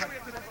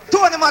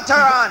 Tony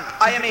Matterhorn,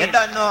 I am here,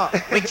 don't know.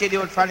 Wicked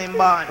dude from him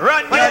barn.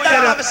 Run, you don't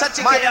have such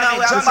a kid now.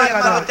 We have five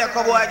man who take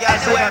a boy, girl,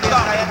 so we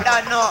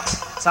don't know.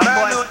 Some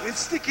boys,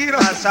 it's sticky, you know.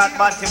 Shot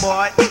batty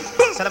boy.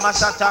 So them a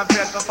shot and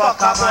feel to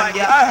fuck a man,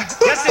 yeah.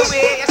 You see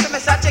we, you see me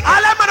such a kid.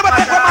 All them man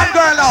take a man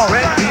girl now.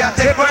 When we a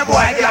take a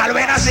boy, girl,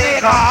 we no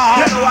shake up.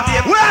 You know what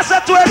we are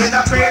set to it. We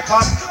no break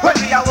up. When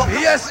we a walk.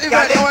 Yes, even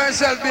know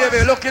yourself,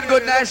 baby. Looking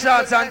good, nice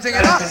shots and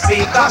things.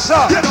 Speak up.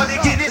 You know the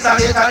kiddies are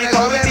here and they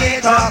go with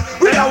it up.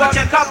 We don't want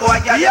to take a boy,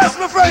 girl. Yes,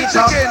 my friend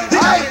chicken.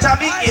 Tell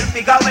me if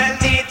we go and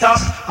neat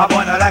up. I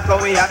wanna like how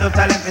we are to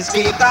tell him to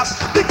speak up.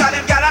 Because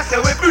them gyal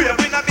say we brave,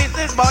 we no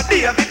business, but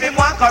Dave if him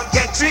want come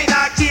get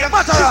Trina game.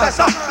 She say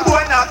so, boy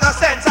not no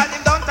sense and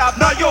him don't have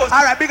no use.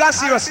 Alright, big and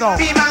serious now.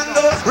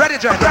 Ready,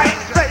 John? Right,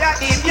 prayer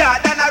him,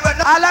 yeah, then I run.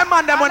 All them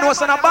man them when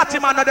was on a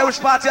Batman, no they which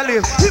part you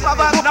live.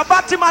 No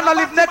Batman no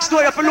live next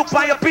door, if you look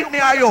for your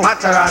pitney or you.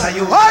 Matterhorn are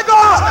you? I go!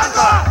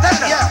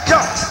 Yo!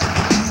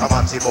 A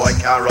batty boy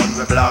can't run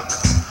with block.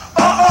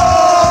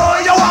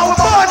 You want we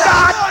born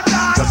that?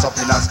 Dress up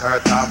in a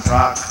skirt and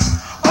frock.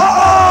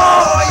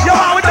 You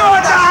want we do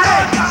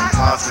that?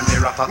 Pass me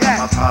mirror for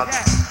my pot.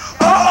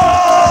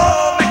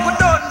 Make we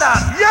done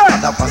that. Yeah.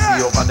 That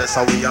pussy over there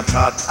so we a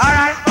chat.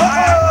 Alright.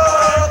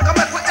 Come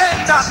back we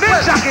end that. Lil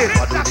Jackie.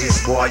 What do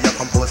this boy you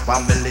compose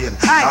from the lane?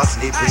 Can't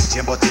sleep with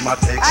him but him a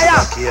take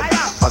sugar cane.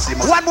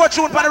 One more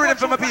tune for the rhythm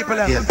for my people.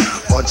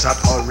 One shot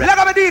already. Look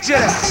at me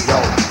DJ. Yo,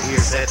 here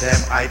say them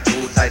I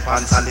too tight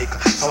pants and lick.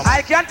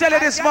 I can't tell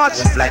you this much.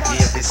 Like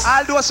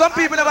although some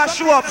people never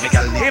show up.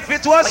 If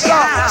it was so,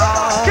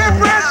 keep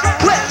it.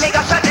 Well, make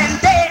us shut them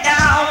day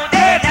down.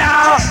 Let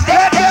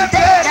them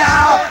day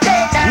down.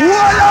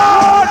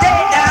 Whoa,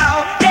 Day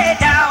down.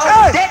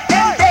 Let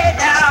them day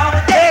down.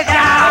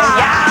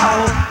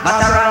 Yow.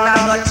 Matterhorn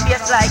now got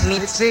chase like me.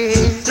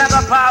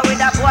 Never power with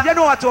that boy. You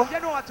know what?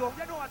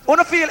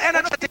 Wanna feel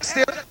energetic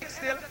still?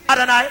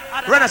 Adonai,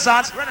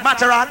 Renaissance,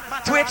 Matterhorn,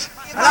 Twitch,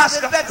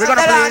 Alaska. We're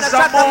gonna play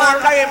some more.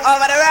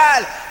 Over the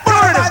world.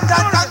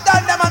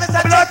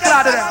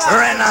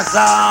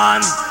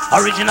 Renaissance,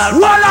 original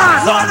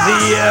fans on the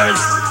years.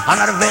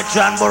 Another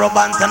veteran, Borough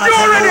Bantan, and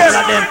all of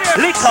them.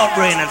 Lick out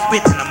brain and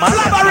spit in the mouth.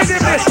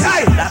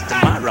 That's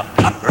tomorrow.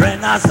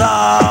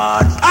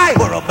 Renaissance,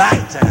 Borough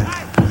Bantan.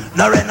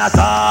 no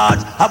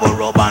renaissance, have a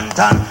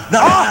robantan, no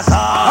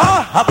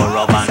renaissance, have a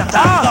robantan.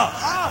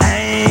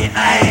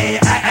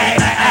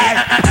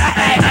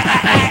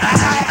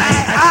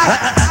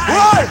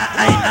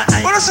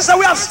 Sister,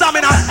 we have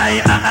stamina.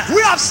 We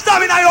have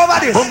stamina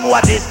over this.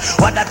 What is?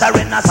 What that a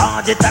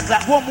renaissance? It's a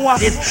clap. What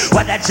is?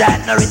 What a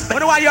January respect? You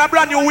know why you're a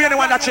brand new way and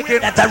want that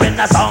chicken? That's a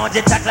renaissance.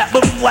 It's a clap.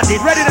 What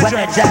is? Ready to what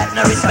a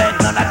January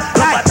respect? None of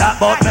that. Talk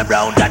about me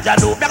brown jaja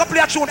do. I'm gonna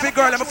play a tune for the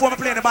girl before me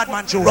play the bad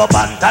man tune.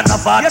 Robantan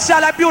of us. You see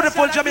all like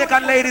beautiful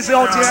Jamaican ladies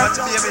out here.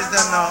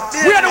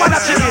 We are the one that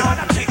chicken.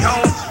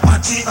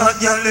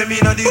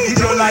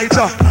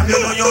 Lighter.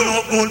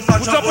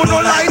 Put up with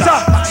no lighter.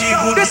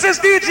 This is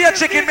DJ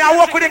Chicken. Me I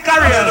work with him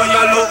career.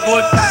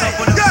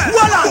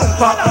 Voila.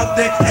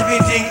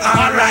 Everything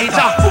alright.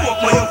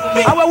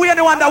 How we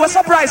anyone that was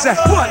surprised?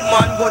 One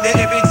man go there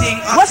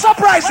everything. What's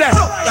surprised?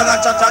 Y'all a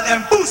chat on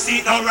them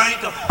pussy alright.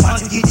 One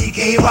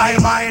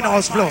GTKY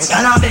minus plus.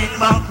 Y'all a bend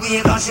back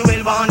way cause she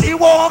will want the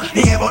walk.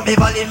 Me about the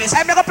volume is.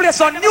 I'm gonna play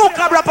some new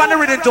cabra on the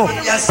rhythm too.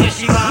 Yes,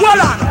 she want.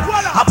 Voila.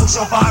 I push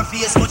up her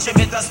face but she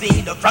better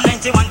speed up from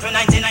 91 to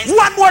 99.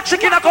 One more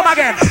chicken to come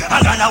again.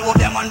 I'm gonna hope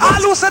them on.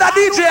 All who said that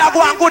DJ I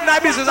go on good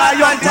night business are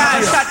young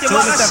DJ.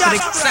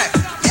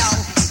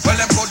 Well,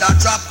 them could have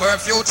drop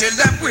curfew till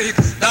them weak.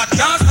 That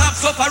can't stop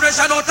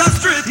sufferation out the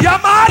street. Yeah,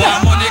 man.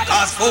 More money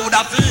cost food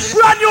a feed.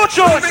 Brand new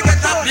tune. We get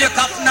a bake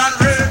up and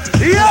rate.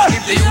 Yeah.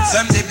 Give the youths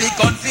them the big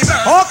gun fever.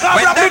 Oh, come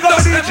when on, them big up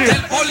dust them DJ.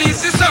 tell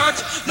police to search.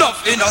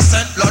 Enough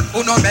innocent blood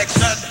who no make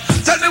shed.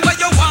 Tell me where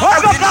you want.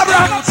 Oh, come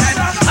on.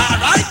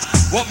 Alright.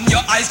 Open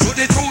your eyes to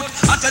the truth.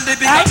 And tell the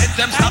big heads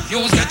them stop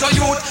use get to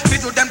youth.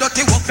 We do them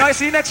dirty work. Now you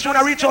see next tune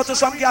I reach out to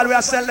some girl where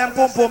I sell them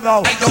pum pum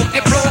now. I don't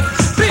the proof.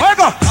 Where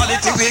go?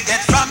 Quality we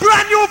get from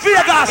brand new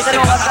Vegas.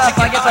 New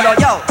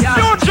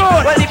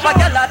tune. Well, if a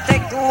girl a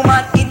take two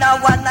man in a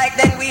one night,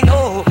 then we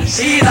know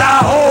she's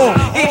a hoe.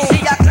 If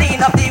she a clean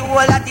up the whole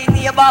of the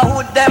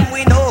neighborhood, then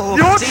we know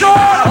new she's a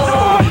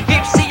hoe.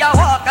 If she a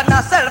walk and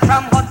a sell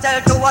from hotel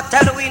to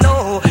hotel, we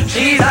know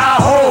she's a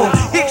hoe.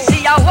 If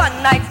she a one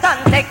night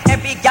stand, take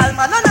every girl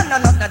man, no,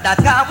 that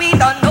car we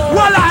don't know.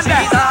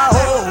 She's a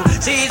hoe.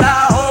 She's a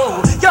hoe.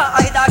 You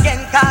hide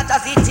again, catch a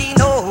city,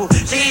 no.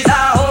 She's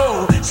a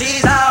hoe.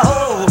 She's a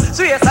hoe.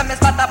 Swear some is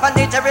spot up on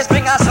the Jerry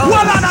Springer show.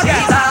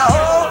 She's a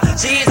hoe.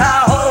 She's a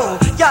hoe.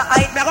 Yeah,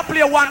 I'm gonna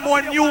play one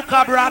more new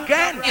cabra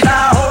again. She's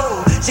a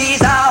hoe.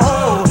 She's a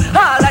hoe.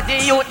 All of the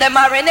youth them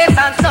are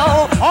renaissance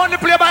now. Only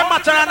play by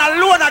Matterhorn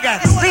alone again.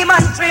 Slim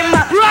and trim.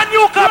 Brand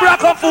new cabra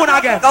come phone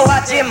again. Go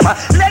watch him.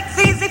 Let's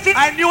see if it.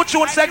 A new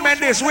tune segment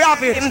this. We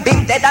have it. Him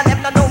big dead and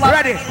them no know what.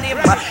 Ready.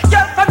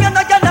 Girl from you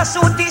know you're not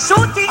shooty.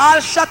 All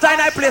shot in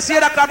I place.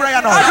 Hear the cabra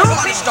you know.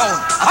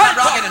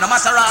 Rockin' in a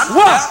Matterhorn.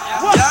 What?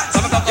 Yeah.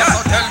 Some of them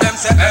so tell them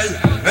say hey.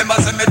 Remember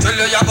say me tell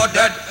you you go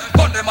dead.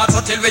 But them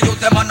also till we use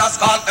them on a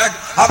skull egg.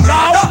 A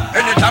murder.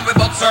 Anytime we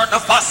bout certain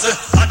fussy.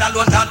 And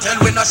alone can't tell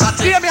we no shot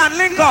it. Hear me and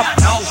link up.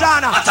 Now,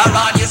 Shana.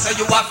 Matterhorn you say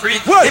you a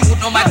freak. What? He put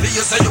no mind for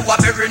you say you a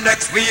very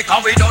next week.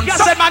 And we done.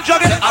 Yes, said man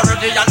jogging.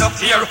 Already you no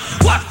care.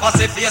 What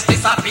fussy face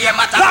disappear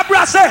matter.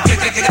 Cabra say. Give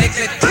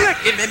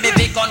me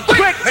big gun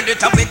quick.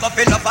 Anytime we come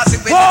in up fussy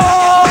with.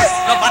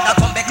 Nobody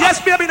come back. Yes,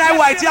 baby, night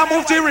white. You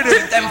move to rhythm.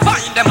 Keep them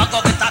find them and go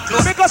get a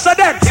close. Because of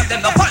them. Give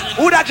them the fine.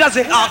 Who that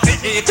jazzy? Half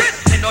it eat it.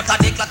 They not a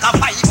dick like a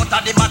pie, but a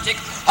the magic.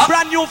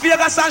 Brand new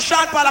Vegas and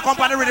Sean Paul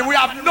company rhythm. We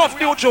have enough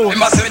new tunes. They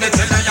must say they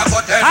tell you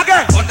got them.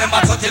 Again. Put them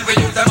out till we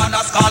use them on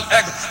a skull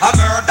egg. A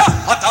murder.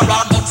 At a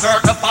round but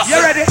certain fast. You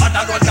ready? And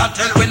I don't can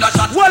tell we no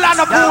shot. Well on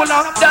the pool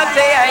now. Don't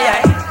say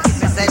yeah.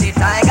 Me say the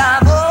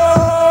tiger boy.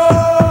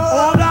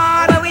 Oh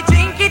God. When we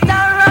drink it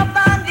and rub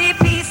on the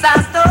piece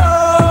of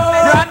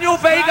stone. Brand new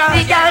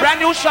Vegas. Brand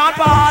new Sean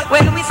Paul.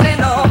 When we say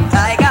no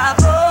tiger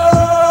boy.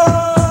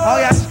 Oh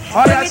yes.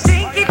 Oh when yes. we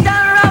drink it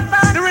and rub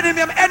on the rhythm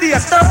name Eddie.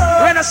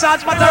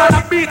 Renaissance Matterhorn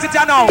and beat it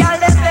you know. Y'all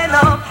let's bend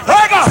up. Here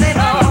we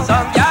go.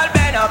 Some y'all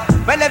bend up.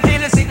 When they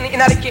feel sitting in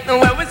the kitchen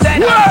where we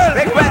send up.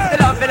 Request the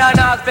love in an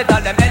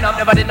hospital. Them bend up.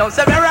 Nobody knows.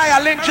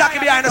 Mariah, link Jackie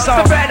behind the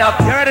sound. Bend up.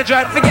 You ready,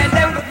 John? Forget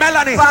them.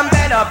 Melanie. From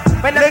bend up.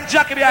 When Link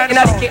Jackie behind in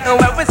the the sound. kitchen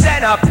where we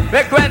send up.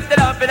 Request the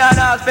love in an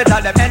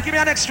hospital. Them bend. Give me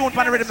a next tune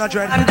for the rhythm now,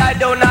 John. And I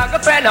don't know go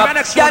friend up.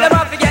 Yeah, them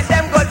up forget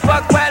them good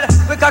fuck well.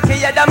 We cocky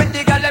head them with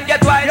the girl them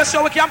get wild. Yes,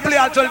 so we can play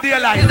until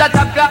daylight. Is that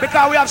top clap?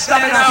 Because we have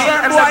stamina.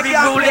 I'm Boy, so big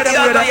can't rule play it.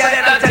 them with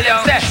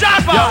us.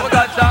 Sharp Yo, on. we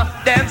got some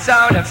them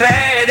sound and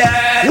faded.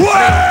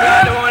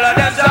 Word. All of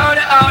them sound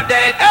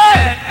outdated.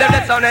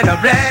 Them sound and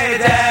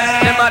upgraded.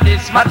 Them a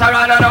this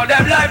Matterhorn and now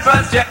them life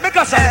first yet.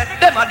 Because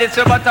them a this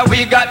but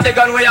we got the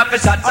gun we have to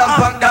shot some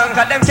punk down.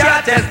 Cause them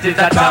can't test it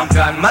a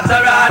champion.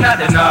 Matterhorn are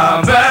the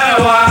number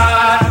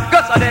one.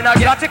 Cause so then I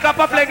get a tick up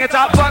a fling it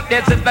up. Punk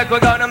this is back we're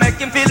gonna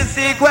make him feel the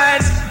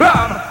sequence.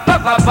 Bam,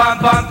 pam, pam, pam,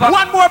 pam, pam.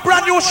 one more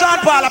brand new Sean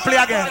Paul play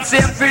again.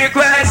 Same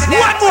frequency.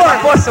 One more.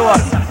 What's the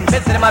one?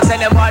 Listen them and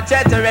send them one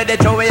chat ready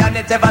to we and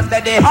it's ever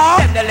steady.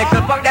 Them the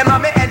little punk them are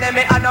me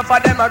enemy. And enough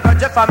of them are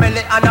grudge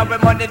family. And our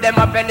money them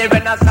a penny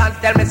renaissance.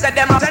 Tell me say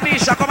them a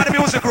Tanisha, come on the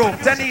music room.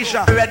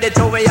 Tanisha. ready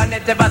to we and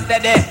it's ever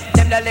steady.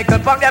 Them the little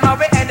punk them are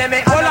we enemy.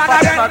 And enough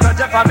of them are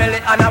grudge family.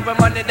 And our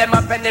money them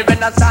a penny renaissance.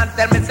 Renaissance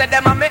tell me say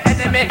them are me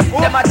enemy.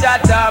 Them a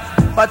chat up,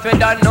 but we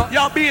don't know.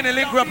 Yo, be in the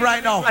link up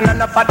right now. And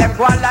enough of them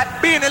go on like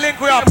be in the link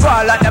up. Go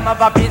on like them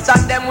have a piece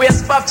and them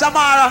waist puff.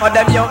 Tomorrow. For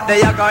them young, they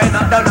are going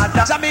up down at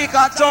top.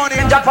 Jamaica, Tony,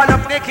 Japan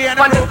up, Nicky, and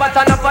the but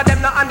enough of them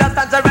not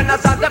understand the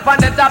Renaissance up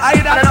on the top. And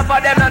enough of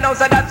them not know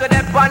so that's what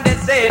they on the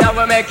scene. And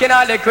we're making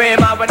all the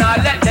cream and we not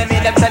let them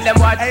in them send them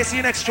what. Hey,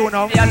 see you next show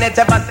now.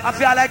 I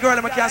feel like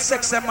girl, I can't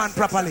sex them man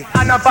properly.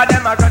 Enough of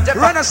them are going to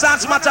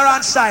Renaissance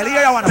Matterhorn style.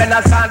 Here you want to.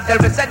 Renaissance tell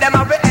me say them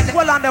are enemy.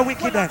 Well on the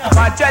wicked then.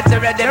 But try to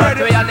ready but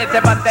we are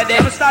never steady.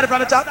 We started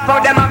from the top. For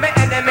them are me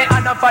enemy.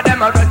 Enough of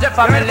them are going to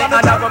family.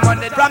 Enough of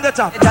money. From the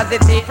top.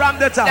 From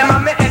the top. Them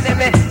are me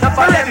enemy. Enough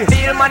of them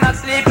feel man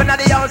asleep in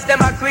the house. Them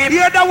are creep.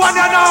 You're the one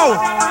you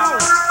know.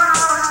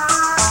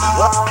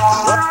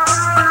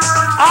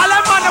 All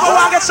them man never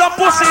want to get some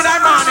pussy in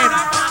that morning.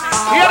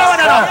 You're the one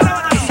you know.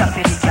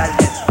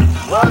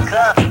 Walk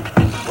up,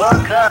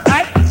 walk up,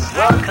 right?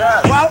 walk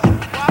up,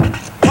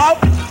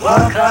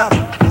 walk up,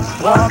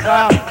 walk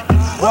up,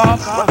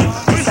 walk up.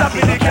 It's up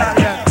in the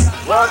garden.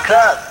 Walk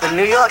up to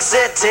New York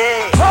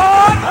City.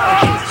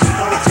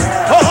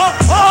 Hold,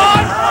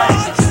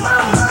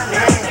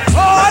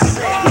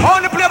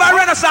 only play by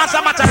Renaissance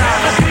and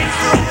Matterhorn.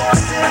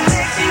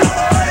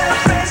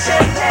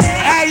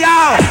 Hey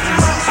yo,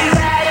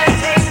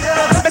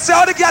 let's see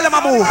how the girl them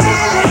move.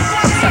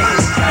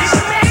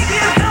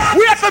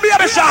 Wait for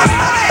baby shot.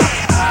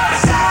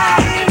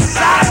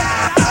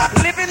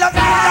 Living love.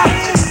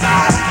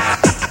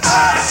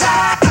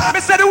 Me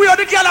say the way how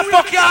the girl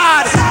fuck your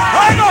hard.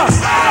 Right now.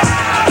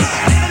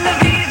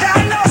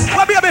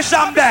 What baby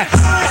shot there?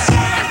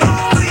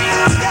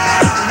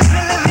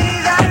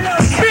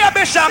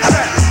 Baby shot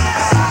there.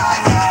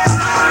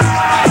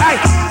 Hey,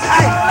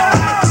 hey.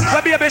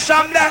 What baby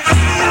shot there?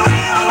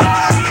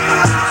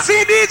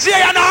 See DJ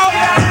you know.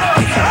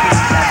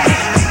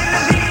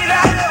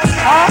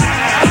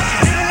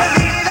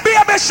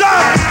 Baby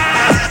shot.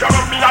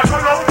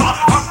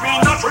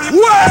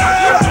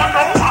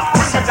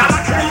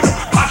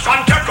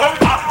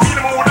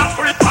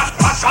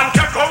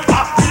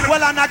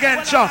 Well and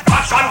again, Chuck.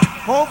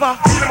 Over.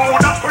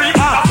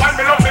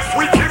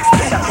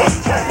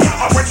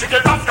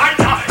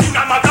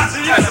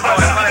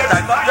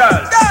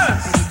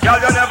 Girl,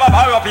 you never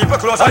borrow people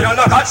close and you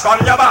no catch from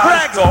your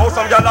back. So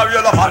some girl are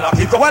real up and a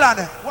kick up. Well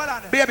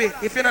on, baby,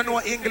 if you don't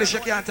know English,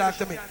 you can't talk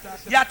to me.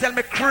 You tell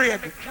me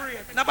Craig.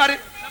 Nobody.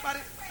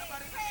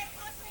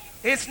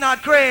 It's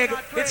not Craig,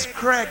 it's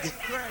Craig.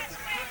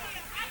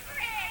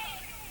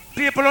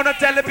 People wanna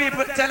tell the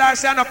people, tell her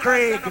say no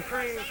Craig.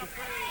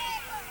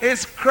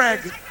 It's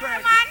Craig.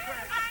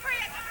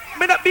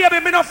 Me no baby,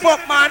 me no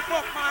fuck man.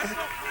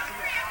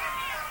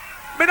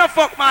 Me no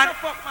fuck man.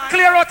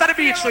 Clear out of the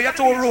beach so you're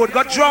too rude.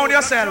 Go drown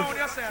yourself.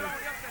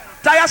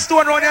 Tie a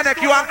stone around your neck,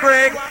 you and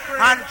Craig,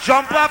 and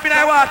jump off in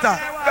the water.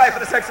 Guy for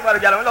the sexy body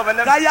girl, I'm loving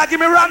them. Guy, you give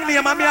me wrong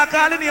name, and me I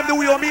call the name the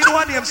way you mean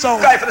one name so.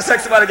 Guy for the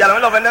sexy body girl, I'm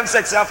loving them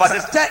sexy and fat.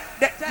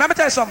 Let me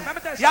tell you something.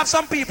 You have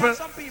some people,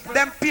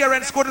 them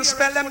parents couldn't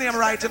spell them name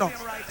right, you know.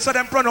 So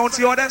them pronounce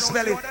you, them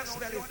spell it.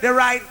 The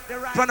right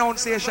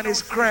pronunciation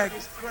is Craig.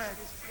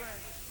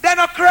 They're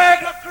not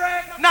Craig,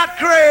 not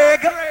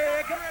Craig.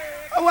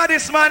 What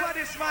is man?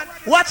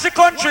 What's the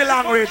country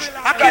language?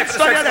 I can't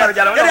study that.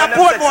 They are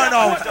Portmore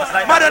now.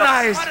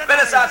 Modernized.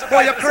 Oh,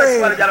 you're crazy.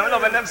 We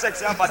love them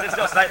sexy and fat. It's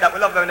just like that. We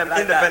love them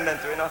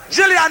independent, you know.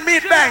 Jillian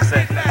Meat Bank.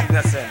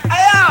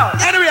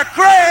 Anyway,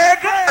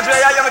 Craig.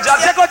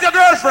 Check out your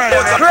girlfriend.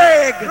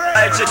 Craig.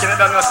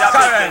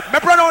 Me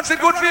pronounce it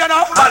good for you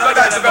now.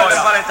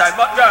 Valentine,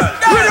 but girl.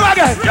 Do it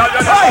again. Girl, you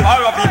never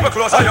borrow people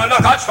close and you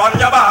no catch from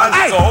your band.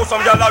 So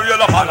some girl are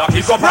real up and a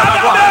kick up and a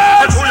go.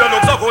 And who you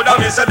look so good and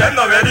me say them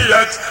not ready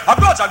yet. I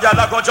got a girl,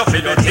 I got your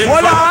feel it.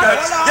 Hold on.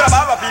 You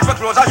borrow people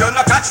close and you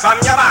no catch from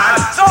your band.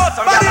 So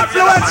some girl are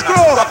real up and a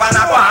kick up and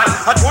a go.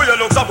 And who you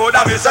look so good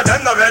and me say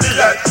them not ready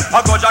yet.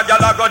 I got a girl,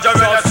 I got your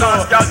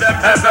Renaissance girl, them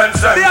heaven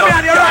sent.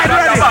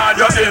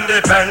 You're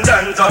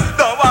independent.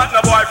 Don't want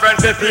no boyfriend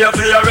to pay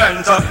for your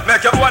rent.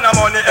 Make you want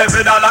money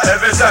every dollar,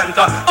 every cent.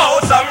 Oh,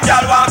 some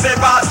girl want to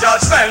pass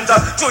judgment.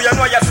 Do you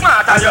know you're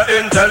smart and you're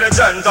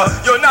intelligent?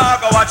 You now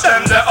go watch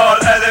them the all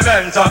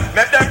element.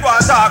 Make them go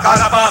and talk and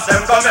pass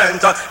them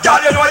comment. Girl,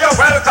 you know you're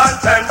well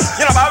content.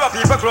 You know borrow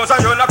people close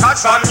and you no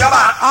catch from your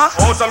back.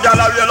 Oh, some girl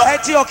are real up.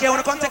 Hey, okay, I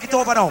wanna come take it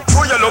over now.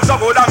 Who you look so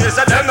good and you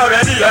say them not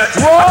ready yet.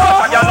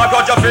 A girl I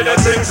got you for the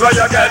things where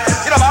you get.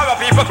 You know borrow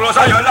people close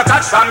and you no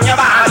catch from your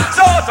back.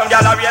 So some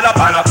girl are real up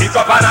and a pick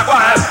up and a go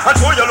on. And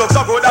who you look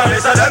so good and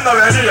you say them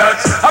not ready yet.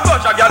 A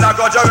bunch of girl I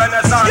got you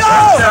Renaissance. Yo!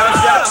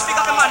 Pick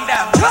up the man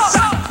there.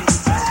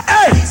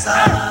 Hey!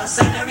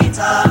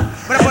 Senorita, I'm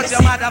gonna put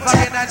your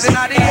motherfucking hands in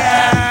the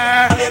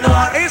air.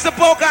 He's the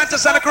poke and to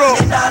Santa Cruz.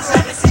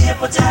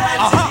 Hold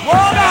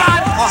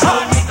on!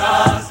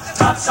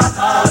 Top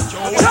shutters,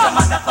 put your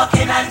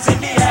motherfucking hands in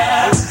the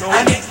air.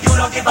 And if you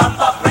don't give a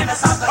fuck,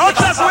 Renaissance, oh,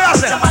 just where I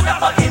said, put your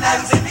motherfucking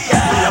hands in the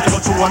air. We have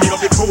got to one of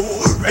the crew.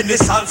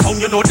 Renaissance song,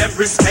 you know them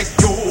respect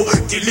you.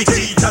 Dilly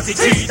G, Jazzy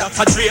G, that's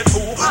a trade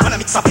too. When I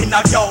mix up in a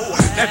yo,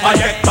 never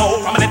get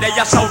low. From the day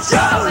I shout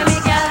yo.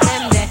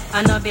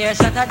 I know beer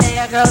shot a day,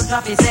 a girl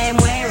drop the same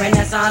way.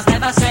 Renaissance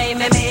never stray,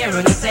 me mirror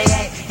and say,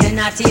 hey, you're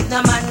not cheap,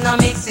 no man, no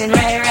mixing,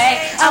 ray.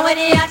 And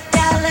when you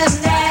tell them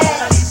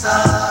that,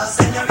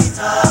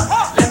 señorita,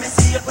 let me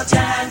see you put your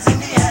hands in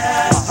the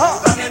air.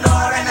 From you know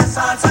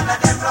Renaissance, and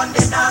them run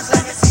the dance,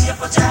 let me see you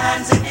put your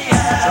hands in the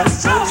air.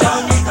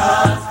 Young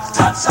niggas,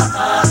 top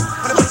suckers,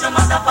 put your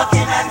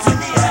motherfucking hands in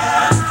the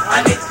air.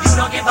 And if you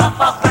don't give a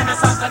fuck,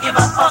 Renaissance don't give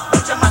a fuck,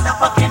 put your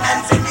motherfucking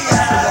hands in the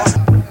air.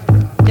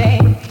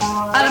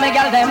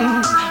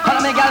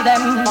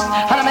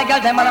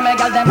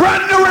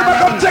 Brand new river,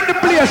 come take the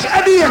place.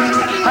 Eddie.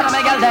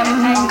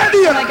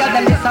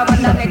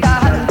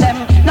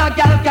 No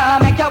girl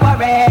can make you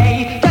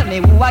worry. Tell me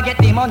who I get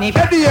the money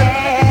from. We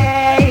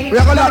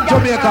are gonna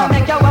Jamaica.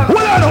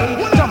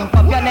 Jump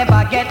up, you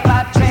never get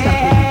fat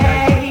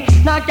tray.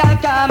 No girl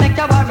can make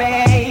you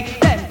worry.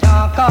 Them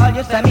can't call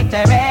you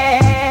cemetery.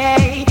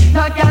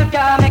 No girl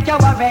can make you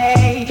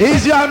worry.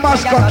 Easy and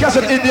Moscow,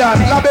 Cassette Indian,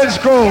 Labens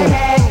Crew.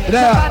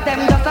 There.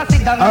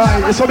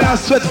 Alright, it's something I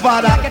sweat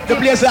father. The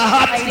place is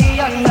hot.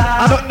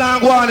 I don't know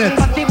GWAN it.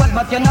 I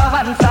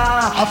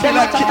feel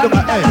like kick them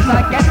hey.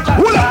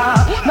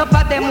 No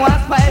for them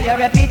want spoil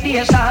your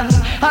reputation.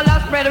 I'll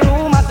spread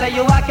rumors say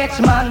you a catch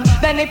man.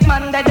 Then if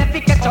man they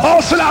pick up. Oh,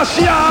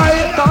 Selassie!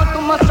 Go to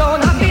my soul,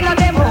 I feel a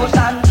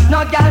demotion.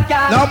 No girl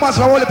can. Now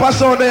Moscow only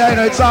pass on there, you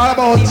know, it's all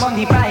about.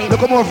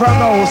 Look more from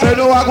now. So you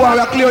know what GWAN,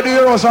 we clear the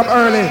heroes from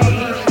early.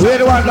 Where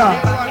do you want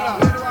that?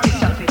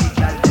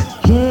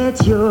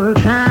 Get your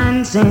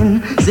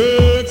conscience,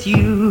 set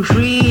you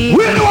free.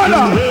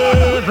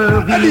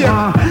 Wherever we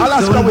want.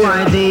 So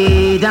why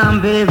they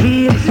damn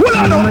baby?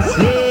 You must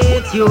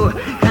let your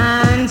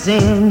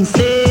conscience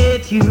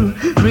set you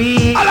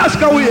free.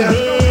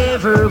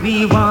 Wherever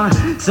we want.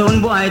 So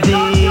why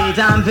they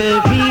damn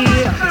baby?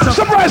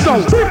 Surprise now!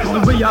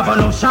 We have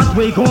enough shot,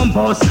 we gon'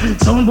 bust.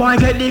 Some boy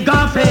get the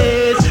gun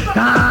face.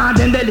 God,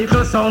 then the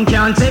little sound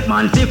can't take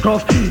man to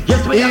cuff.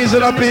 Yes, we easy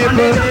the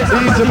people,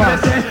 easy man.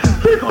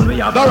 We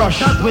have no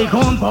rush. We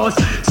gon' bust.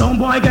 Some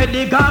boy get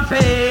the gun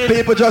face.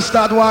 People just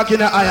start walking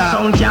the aisle.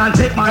 Sound can't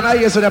take man. And I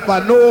hear so that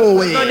no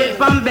way. So this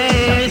from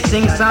base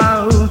sing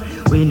so.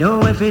 We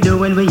know if we do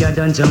when we are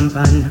done jump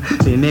on.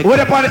 We make. What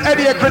upon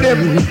Eddie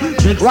acronym?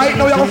 Right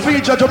now you have a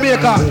feature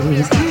Jamaica.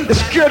 They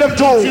scare them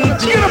too.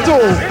 Scare them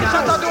too.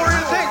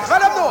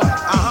 Let them know.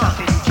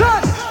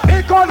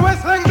 Big gun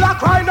whistling,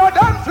 black rhino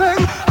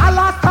dancing.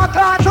 Alaska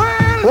car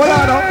drill. Hold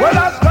on now. Well,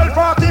 that's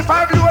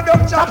 1245 load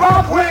up chop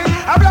off wing.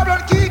 I blah blah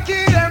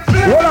kiki them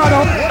fling. Hold on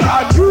now.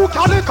 And you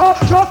calico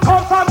just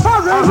come from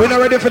Paris. We're not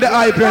ready for the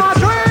hype yet.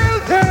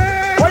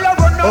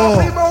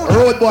 Oh,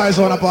 road boys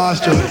on a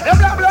pasture. Them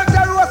blah blah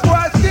the roast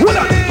boys sticky.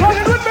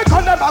 Running with me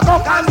come them a go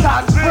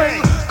Kansas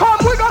Spring.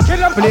 Come we go kill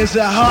them. Place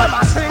is hot.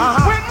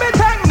 With me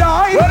 10-9.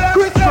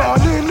 Chris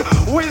running.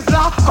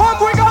 Whistler.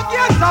 Come we go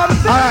get some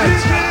city.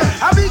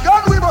 And we gun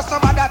we must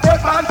some other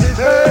take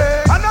fantasy.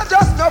 And not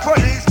just no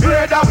police.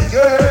 Pray that we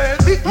get.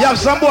 You have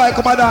some boy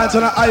come and dance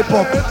on a hype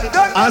up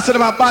and say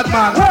them a bad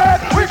man.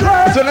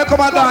 So they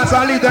come and dance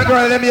and leave the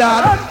girl in them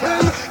yard.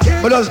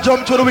 But just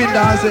jump through the window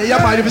and say,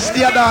 yeah man, if you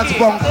stay a dance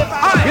punk.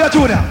 Here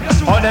Junior.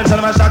 All them say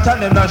them a shot and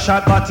them not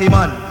shot party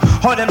man.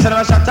 All them say them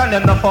a shot and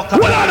them not fuck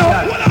up.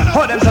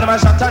 All them say them a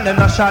shot and them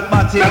not shot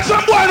party. Make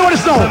some boy know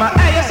this now.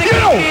 You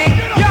know.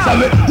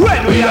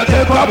 When we a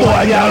take a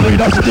boy, yeah, we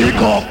just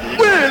stick up.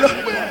 Well,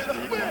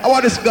 I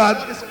want this God.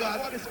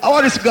 I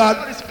want this God.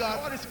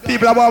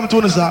 People are about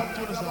to sir.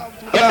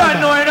 You don't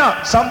know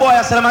enough. Some boy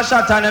say them a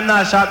shot and them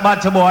not shot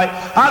batty boy.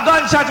 A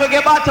gunshot we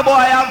get batty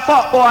boy and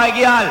fuck boy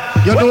girl.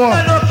 You know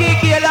what? No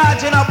kiki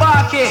large in a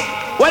barky.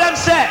 What them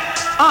say?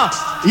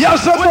 Yeah,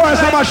 some boys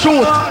some a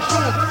shoot.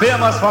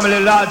 Famous family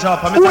large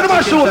up. Who them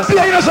a shoot? Be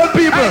innocent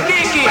people.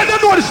 Let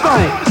them know this now.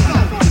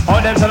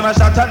 All them say them a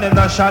shot and them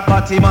not shot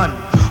batty man.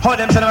 All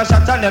them say them a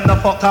shot and them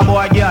not fuck a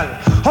boy girl.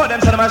 All them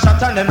say them a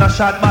shot and them not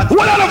shot batty.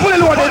 What are the fully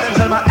loaded?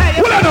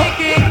 What are the?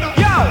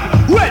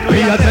 When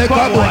we a take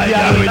a boy,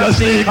 girl, we just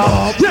sneak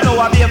up. You know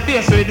what be a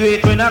face, we do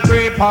it when a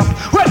creep up.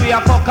 When we a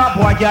fuck up,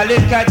 boy, girl,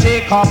 it can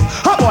take up.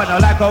 A boy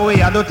not like how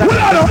we a do time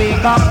to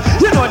speak up.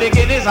 You know the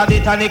Guinness and the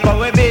tonic how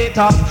we beat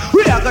up.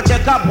 We a go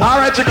check up,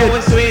 alright, chicken,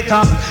 we sweet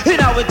up. You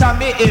know we can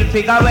be ill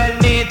figure well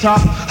neat up.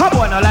 A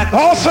boy not like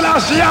how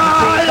Selassie.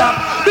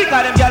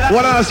 Because them girl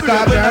what else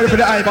can be ready for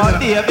the hype?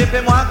 But Dave, if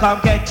him want come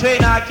get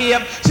train or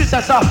came. She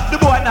says so, the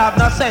boy not have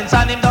no sense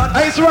and him don't.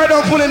 It's right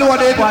on fully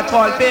loaded. What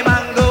call pay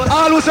mangoes.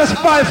 All who say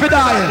spy for die.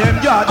 Them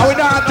judge. I will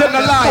not tell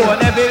the lie.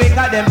 Phone every week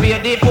of them pay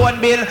the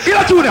phone bill.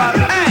 Get a tune now.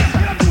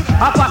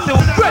 I pass you.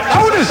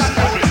 How this?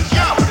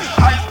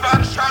 Iceberg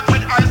shirt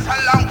with ice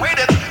along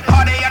with it.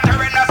 Party at the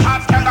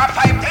Renaissance can got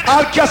 5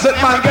 I'll cassette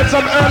man, get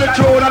some early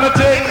tune on the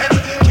thing.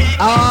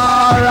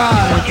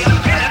 Alright.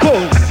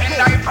 Cool.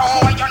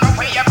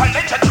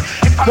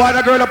 Boy,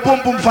 the girl a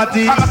pum pum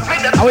fatty.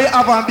 And we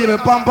have a baby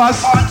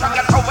pampas.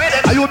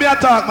 And you be a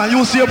talk man,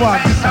 you see a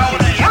man.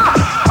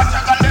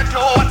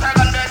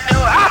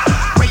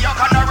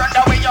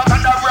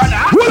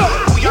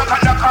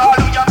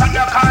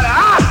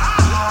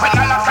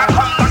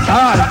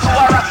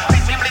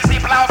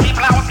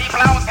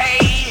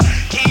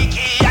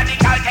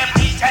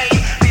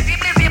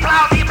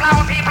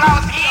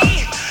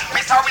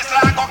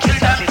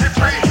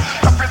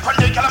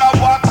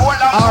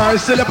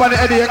 Alright, still up on the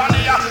headache.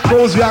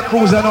 Cruise, we are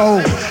cruising now.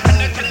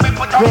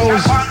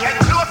 Cruise.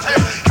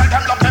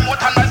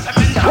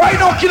 Why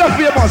no killer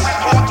famous?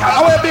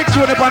 I want a big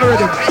tune up on the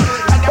rhythm.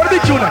 What a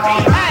big tune?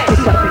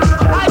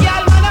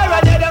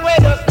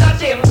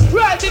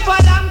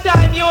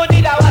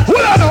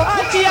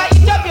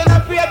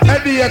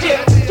 Headache.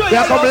 We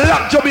are from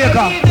Lock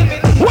Jamaica.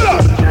 Hold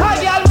on.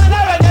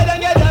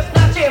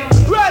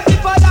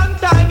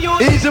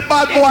 Easy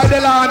bad boy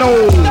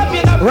Delano.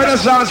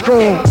 Renaissance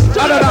crew.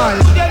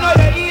 Adonai.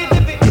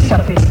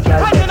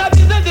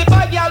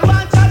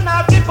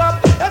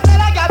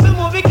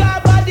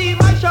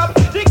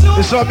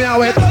 You saw me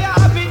out.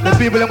 The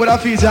people that would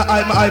have fees are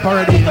hype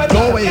already.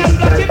 Go away.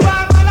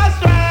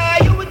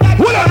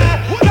 Hold on.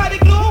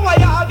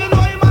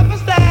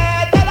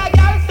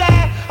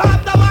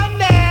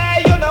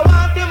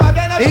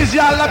 Easy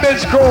all the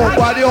bench crew.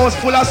 While the house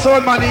full of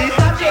soul money.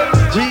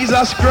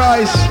 Jesus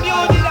Christ.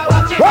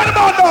 What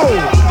about now?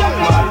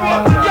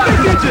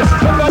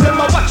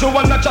 You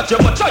wanna chat you,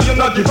 but you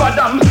not give a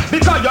damn.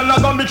 Because you're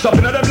not gonna mix up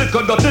in them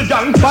little dirty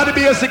gang. For the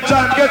basic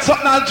time, get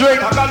something and drink.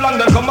 How long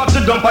them come up,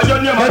 sit down by your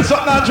name. Get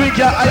something and drink,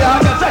 yeah, I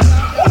am.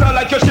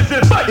 Like your shit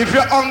feel fine. If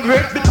you're hungry,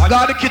 go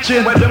to the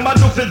kitchen. Where them a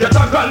do fi get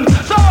a gun.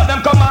 So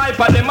them come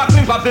hype and them a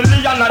clean for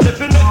billion and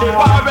definitely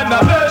war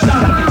renovation.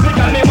 Big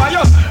and name of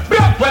you.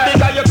 Block where the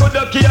guy you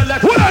coulda kill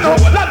left.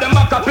 Let them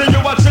a copy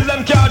you and still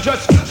them can't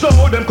dress. So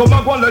them come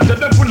and go and let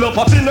them full up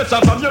happiness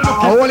and from you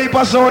looking. A whole heap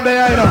of sound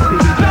there, you know.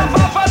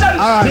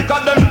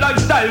 Because them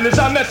lifestyle is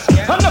a mess.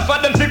 Enough of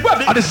them big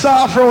body. And the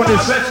soft road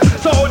is.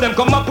 So them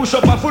come and push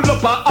up and full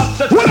up and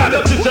upset. When I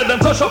let you say them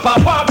push up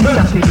and pop.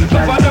 So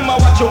for them I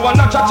watch you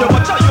and I chat you,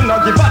 but you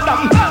not give a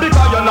damn.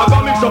 Because you're not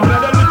gonna mix up with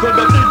them little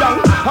dirty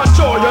down. And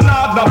show you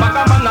not no back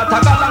man not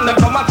tag along. Them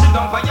come and sit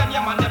down for your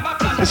name and them a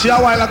plan. You see a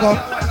while ago,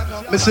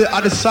 me say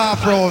at the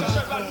soft road.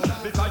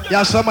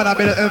 Yeah, someone that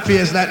better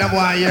face like them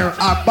one here.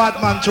 A bad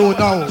man too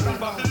now.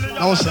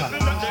 No sir.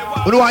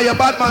 You know why you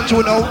bad man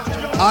too now?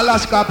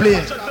 Alaska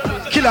play.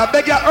 Killer,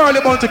 beg your early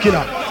Bounty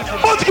Killer.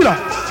 Bounty Killer.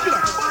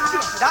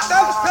 That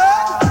them say.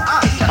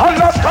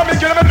 Alaska me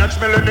kill me next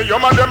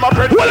millennium and them a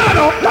pray. What I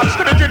know? That's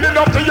the beginning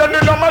of the end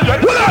of my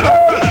end. What I know?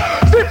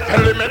 The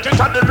element is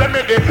at the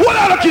remedy. What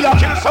I know, Killer?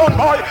 Kill sound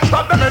boy,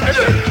 stop them in the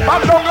day.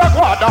 I'm down like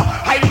water,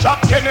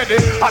 hijack Kennedy.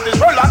 And this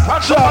world like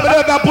one. So, I'm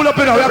gonna pull up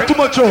in now. We have too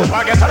much room.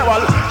 I get on the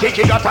wall.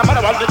 Kiki got a man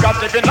wall because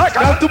they been like.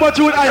 We have too much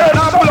room. I have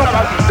pull up.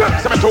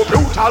 Some too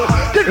brutal.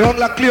 You don't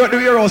like clear the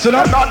heroes, you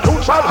know? Non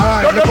brutal.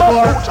 Alright, look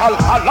for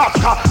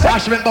Alaska.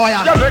 Flashman boy.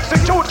 You're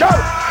execute girl.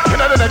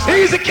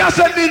 Easy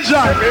cassette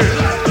ninja.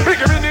 Big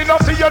meaning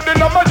of the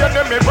end of my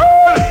enemy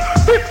world.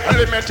 Deep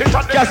element is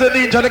at the cassette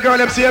ninja, the girl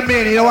them say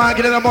me. You don't want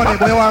to get the money,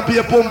 but you want to pay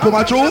a pump for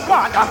my truth.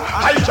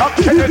 Hijack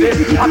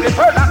Kennedy. And the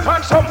further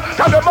ransom.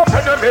 Call them up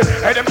enemy.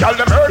 And them call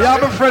them murder. Yeah,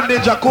 my friend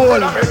Ninja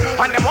Cole.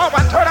 And them want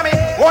one turn on me.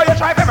 Why you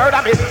try to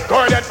murder me? Go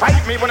ahead and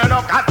fight me when I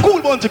know God.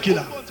 Cool Bounty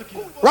Killer.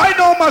 Right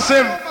now,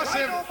 Massive.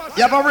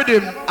 You have a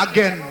rhythm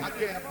again.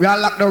 We are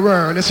like the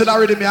world. You see that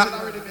rhythm here?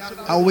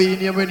 And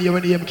when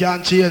you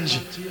can't change.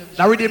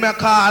 That rhythm I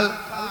call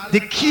the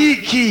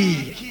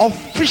Kiki.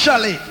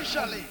 Officially.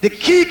 The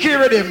Kiki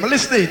rhythm.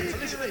 Listen it.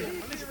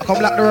 I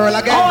come like the world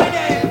again.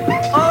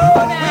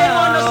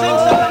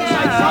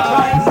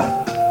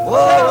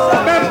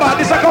 Remember,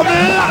 this is come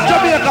like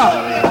Jamaica.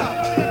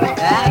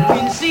 I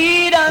can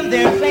see it on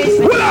their faces.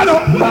 Well, I know.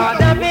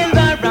 Caught up in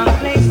the wrong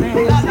places.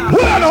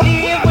 Well, I know.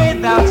 Live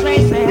without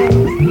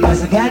traces.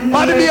 Cause I got no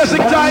on the basic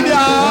time, yeah.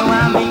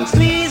 I'm being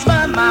squeezed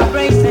by my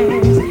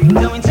braces.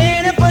 Don't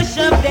intend to push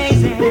up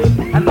daisies.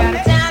 I've got to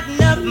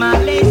tighten up my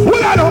laces.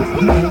 Well, I know.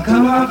 And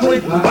come up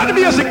with my on the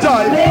basic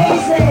time.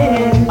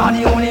 Laces. Are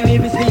the only way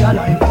we stay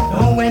alive.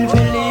 Know when to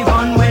live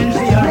and when to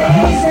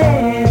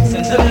arrive.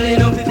 Sensibly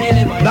enough to feel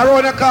it. Now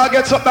run your car,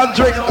 get something to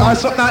drink or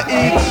something to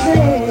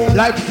eat.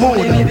 Like food.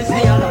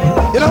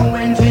 You know?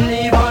 When to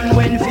live and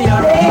when to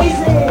arrive.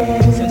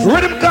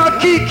 Rhythm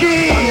called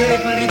Kiki.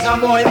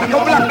 Come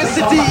black the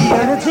city.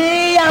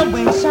 Today I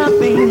went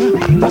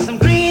shopping for some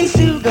greens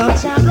to go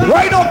chopping.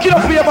 Right now, kill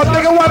for you, but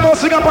nigga one more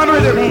sing up on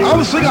rhythm.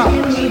 I'm singer.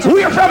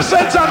 We're from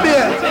St.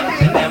 Zambia.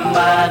 Them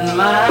bad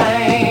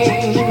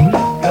mind,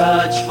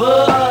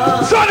 grudgeful.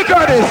 Sonny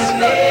Curtis.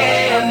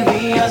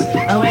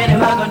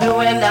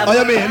 Oh,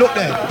 you mean? Look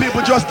there.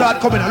 People just start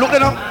coming. Look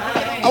there now.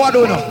 How I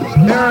do now?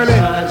 Early.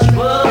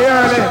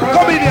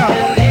 Come in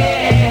here.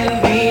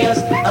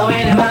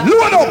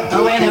 Load up.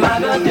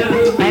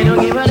 I don't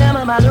give a damn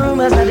about the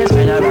rumors that they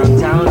spread around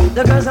town.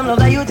 The girls them love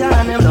that you tell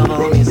and them love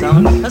how me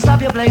sound.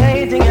 Stop your playing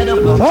anything you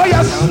don't go. Oh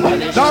yes.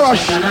 No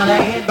rush.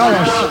 No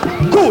rush.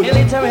 Cool.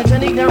 Illiterate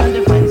and ignorant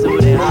defines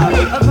who they are.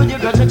 How could you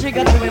grudge a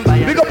trigger to him by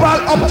big up all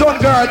uptown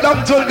girl,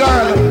 downtown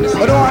girl.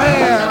 I don't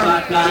hear.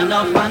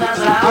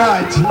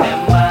 Alright.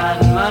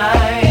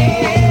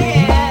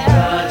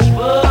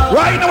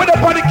 Right now with the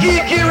body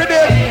key with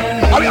them.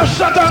 I'm your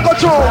shut and go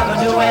through.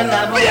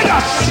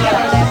 Vegas.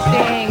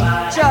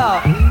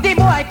 The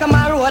boy come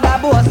a road a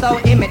boss so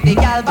he make the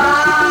gal ball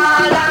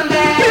and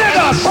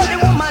bend. But the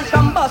woman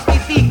from bust the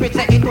secret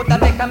say it would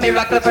take a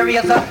miracle for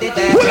raise up the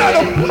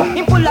dead.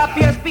 Him full of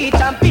pure speech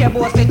and pure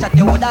boast, that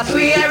you woulda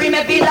swear he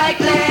may be like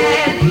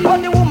lead.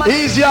 But the woman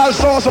easy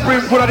also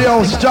supreme full of the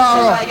house,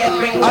 Jaro.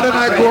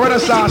 Adonai go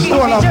Renaissance,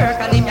 Stone up,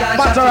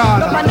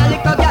 Matterhorn. Come on a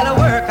little girl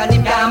work and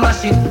him can't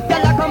mash it.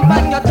 Girl a come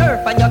on your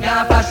turf and you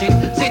can't flash it.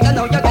 Sit down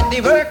now you get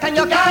the work and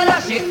you can't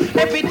lash it.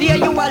 Every day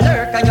you a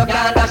lurk and you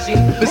can't dash it.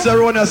 Mr.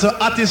 Rona, so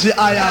artist the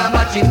eye.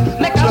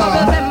 Make a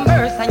bubble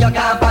members and you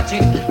can't patch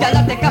it. Girl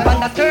a take up on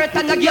the skirt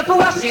and you give to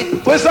wash it.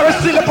 We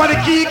still up on the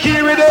key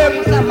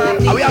rhythm.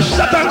 And we are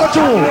shut and go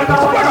through.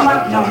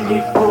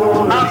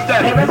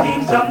 Never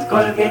seen some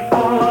skull get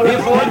full.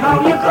 Before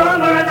how you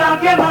come and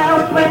knock your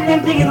mouth when them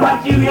thinking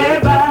what you hear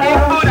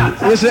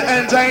about. Is the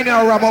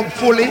engineer wrap up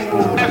fully?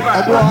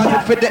 I go on to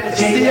fit the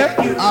steer.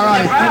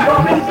 Alright.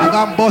 I'm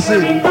gonna bust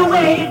it.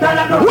 Alright,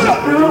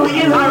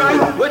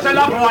 we tell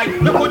a boy,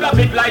 you could have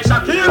been like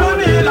Shaquille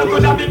O'Neal. I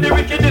could have been the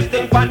wickedest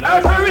thing on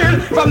earth for real.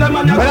 From the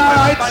man you come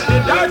up and the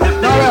dirty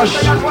thing.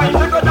 That's why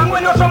you go down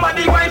when you're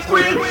somebody white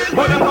squeal.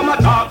 But them come a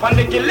talk and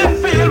the killing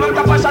feel. When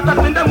the shot and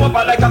spin them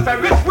over like a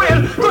Ferris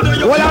wheel. Could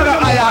you feel the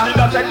money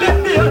that's a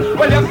big deal?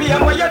 Well you feel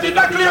when you did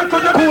that clear.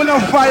 Could you cool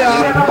of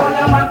fire?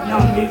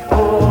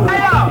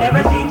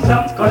 Never seen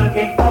some skull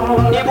get cold.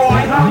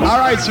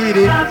 Alright,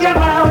 sweetie.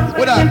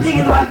 What up?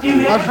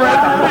 My friend,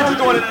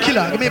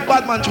 killer. Give me a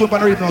bad man tune on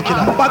the rhythm now,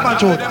 killer. Bad man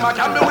tune.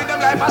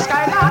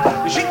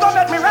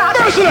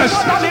 Merciless.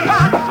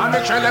 I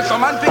make sure let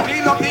some man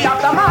clean up the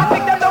aftermath.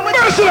 Pick them down with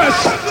Merciless.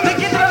 Stick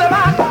it to the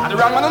mat. And the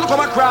wrong man don't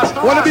come across.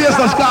 Wanna be a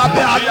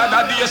scarpion? Yeah,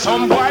 that day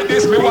some boy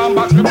this me one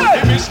box me but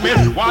he miss me.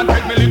 One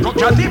take me little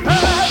catty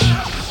pay.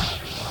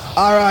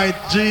 Alright,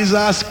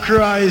 Jesus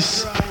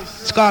Christ.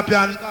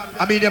 Scorpion,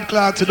 I mean them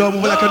clocks, you don't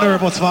move like a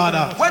nervous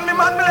father. When me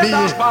man me let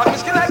down spark, me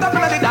skin like up in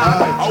the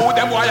dark. How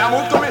them boy a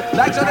move to me,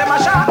 like so them a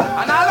shot,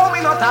 and allow me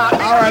not talk.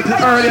 Alright, it's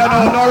earlier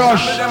now, no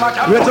rush.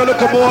 Wait till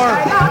look more.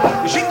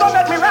 She don't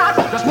let me rat,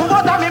 just move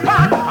out of me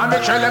path. I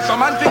make sure let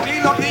some man to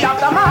clean up the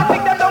aftermath.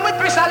 Pick them down with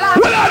crystal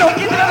light. Well I don't.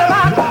 Get to the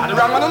mat, and the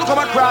wrong man don't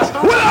come across.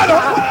 Well I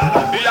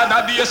don't. The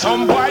other day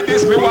some boy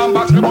this me one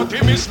box me but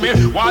he miss me.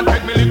 One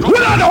take me little.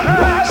 Well I don't.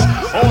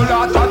 Oh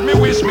Lord, God me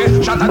wish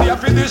me, shot at the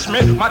finish me,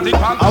 matic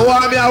pam. I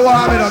want me no.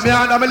 Me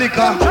under my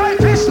liquor.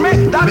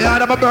 Me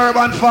under my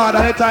bourbon father,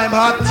 anytime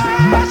hot.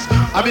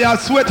 I be a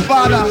sweat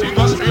father. She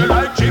goes feel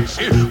like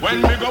gypsy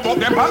when me go up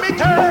them on me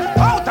turf.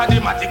 Out of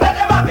the matic, let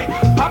them have it.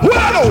 Pop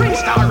well,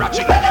 3-star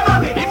ratchet, let them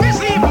have it. If you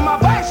see my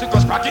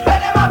bicycle crack it, let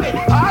them have it.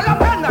 All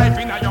up a knife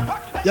in your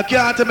pocket. You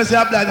can't tell me say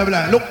I'm blind, I'm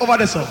blind. Look over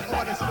there, son.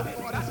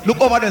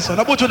 Look over there, son.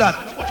 Now butcher that.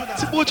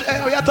 See butcher,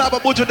 we are talking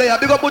about butcher there.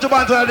 Big up butcher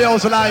band to the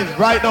house live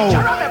right now. See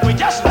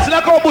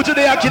that go butcher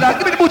there, killer.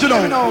 Give me the butcher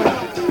now.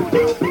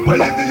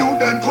 Well, if the youth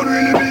then could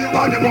really be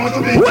what they want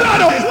to be. Well, I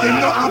know. This team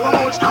don't have a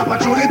much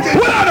opportunity.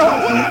 Well, I know.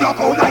 You block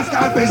out like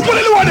Scarface.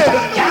 Fully loaded.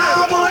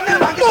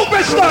 Move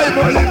best time.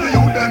 Well, if the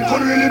youth then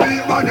could really be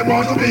what they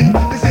want to be.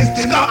 The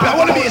system don't have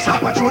a much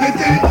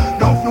opportunity.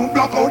 Don't you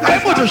block out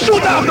like Scarface.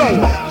 Shoot out now.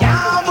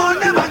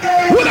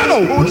 Well, I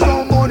know. Put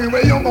some money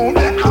where you own.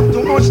 They have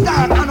too much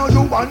time. I know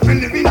you want to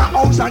live in a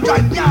house and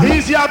drive car.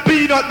 Easy a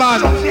peanut man.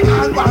 Something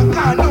and one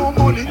car, no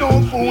money, no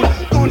food.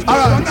 Don't spend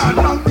on that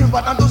long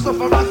river and to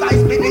suffer as I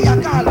spin in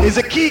your car. It's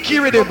a key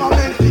rhythm.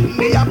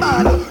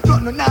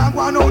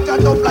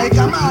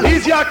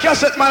 Easy a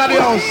cassette man at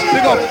the house.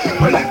 Big up.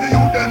 Well, if the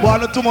youth them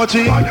want too much.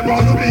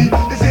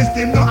 The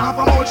system don't have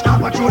a much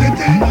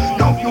opportunity.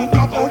 Now you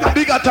block out.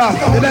 Big attack.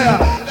 You there?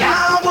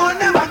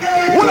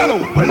 Well, I know.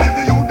 Well, if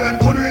the youth them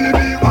could really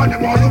be what they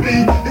want to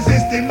be. The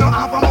system don't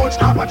have a much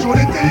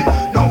opportunity.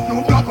 Now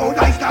you block out.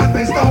 I start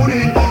best down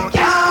in.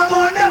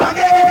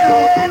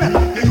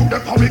 The youth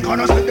them come in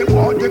corners with them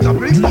want take a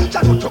bricks.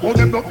 Chat out to all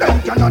them up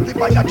them cannot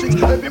divide the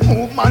tricks. Every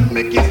movement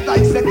make it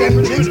like set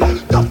them tricks.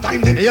 Tough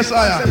time them. Yes,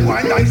 I am.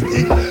 Why I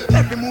stick.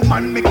 Every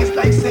movement make it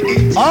like set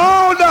it.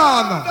 Hold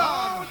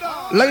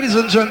on. Ladies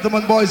and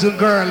gentlemen, boys and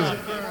girls.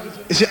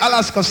 It's the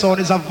Alaska sound,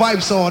 it's a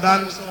vibe sound,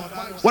 and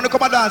when you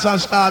come and dance and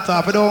start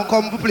off, you don't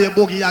come to play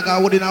boogie, you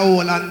got wood in a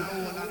hole, and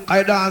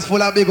I dance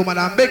full of big woman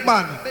and big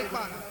man.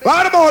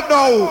 Right about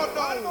now.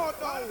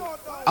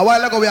 A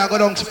while ago we are going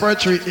down to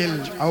Pertry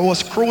Hill. I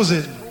was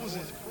cruising.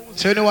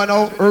 So you know what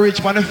now? We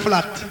reach on the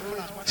flat.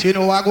 So you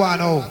know what GWAN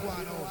now.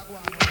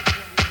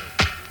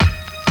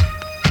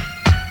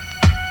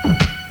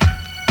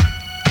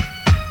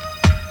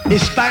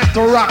 It's time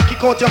to rock.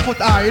 Kick out your foot.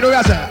 Alright, you know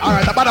what I say?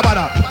 Alright,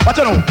 bada. What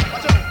you know?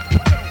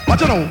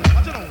 What you know?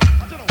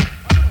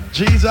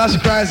 Jesus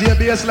Christ, your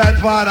baseline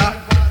father.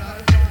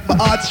 My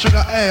heart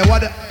sugar. Hey,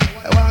 what?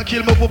 I want to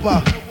kill my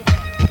papa.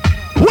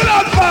 Hold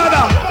on,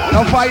 father.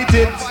 Now fight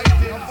it.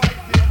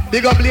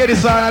 Big up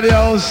ladies on the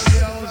house.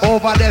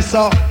 Over there,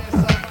 so.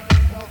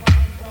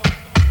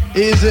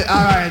 Easy,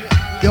 alright.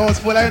 The house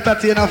full of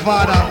entertainer,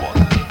 father.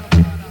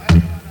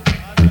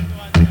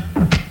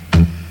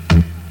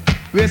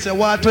 We say,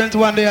 what,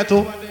 21 there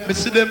too? We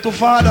see them to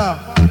father.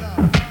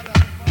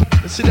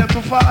 We see them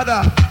to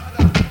father.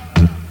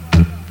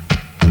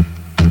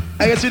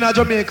 I guess in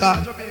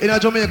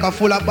Jamaica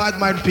full of bad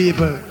mind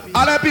people.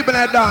 All the people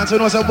that dance, you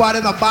know, say, boy,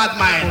 they're not bad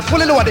mind.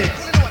 Fully loaded.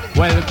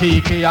 Well,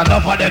 Kiki,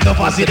 enough of them, no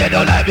fussy, they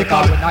don't like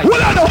because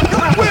well, I don't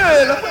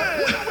well.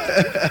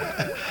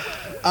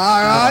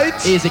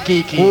 Alright. Easy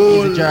Kiki,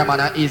 easy German,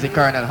 and easy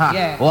Colonel, huh?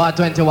 Yeah.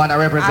 121 I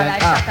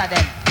represent,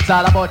 It's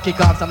all about kick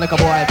off some little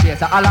boy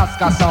face,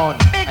 Alaska sound.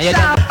 Big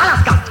sound,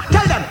 Alaska,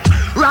 tell them.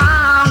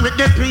 Wrong with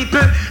the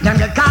people, them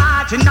get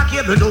caught in the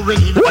cable doing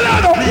it. Well,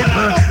 I know.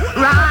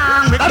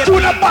 Wrong with that's the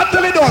people. That's what I'm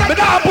battling on. Me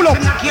now pull up.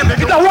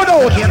 Get a one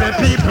out.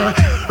 People.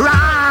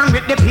 Wrong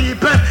with the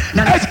people.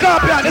 Hey,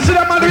 Scorpion, you see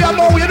that man we are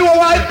more, you know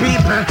why?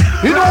 People.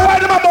 You know why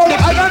them about?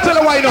 I can't tell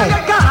you why now.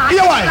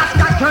 Hear why?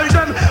 Tell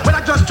them, well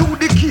I just chew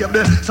the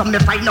cable. Some they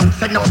find out,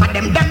 say enough of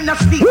them no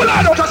speak. Well,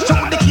 I know. Just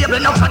chew the cable,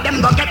 enough of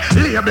them go get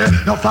label.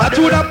 Enough of that's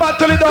what I'm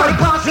battling on.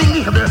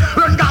 Passing cable,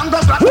 run down go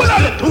grab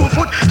the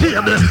 2-foot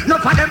cable.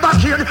 Enough of them back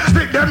here,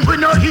 big them we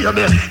no hear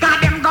me. Got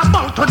them go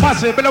bout to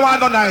Massive, but no one,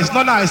 no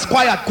nice.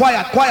 Quiet.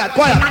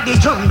 in the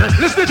jungle.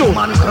 Listen to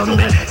man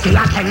crumble, still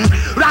I can.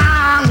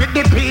 Wrong with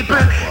the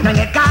people, now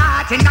you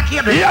got in the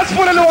cable. Yes,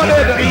 fully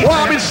loaded.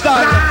 Warm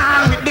style.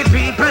 Wrong with the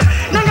people,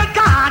 now you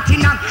got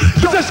in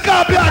the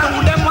Scorpion.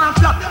 Them want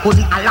flop,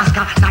 couldn't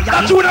Alaska.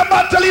 That's what I'm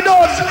battling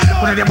on.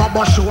 When the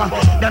bubble show,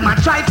 them a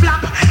try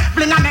flap.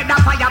 Fling another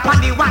fire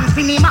upon the one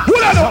cinema.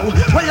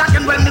 Well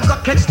again when me go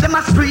catch them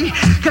a spree.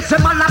 Catch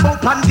them all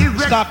about on the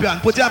red. Scorpion,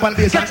 put your hand on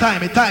this and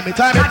time it.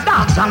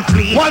 Dogs and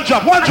flee. One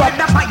drop.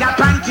 The fire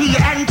upon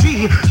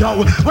TNT.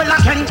 Yo, well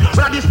again,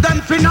 well this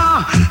them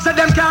finna. So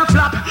them can't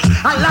flap.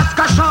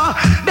 Alaska show.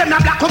 Them a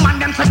black woman,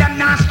 them so them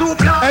not stoop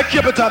low. Hey,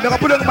 keep it on. I'm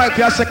gonna put it on the mic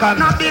for a second.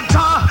 Not big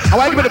talk. I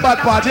want to give it the bad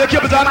part. Hey,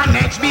 keep it on.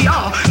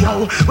 HBO.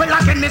 Yo, well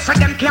again, me say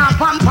them can't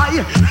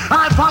vampire.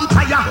 All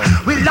vampire,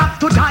 we love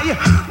to die.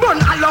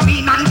 Burn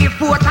Halloween on the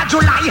 4th of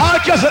July. All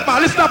cassette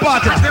man, listen to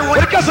party. What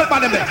the cassette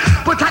man them there?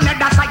 Put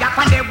another fire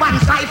on the one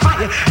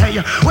sci-fi. Hey,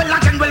 well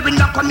again, well we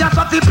knock on your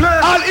of the play.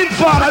 All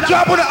informer,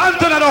 drop on the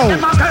antenna now.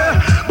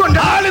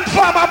 All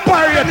informer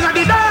pirate,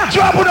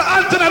 drop on the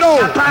antenna now.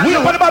 We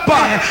up on the bad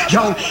part.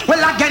 Yo,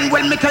 well again,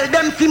 well me tell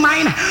them see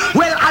mine.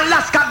 Well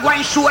Alaska go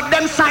and show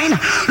them sign.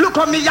 Look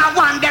how me I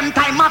want them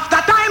time after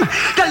time.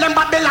 Tell them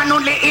Babylon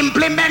only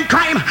implement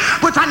crime.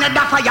 Put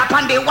another fire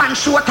upon the one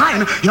show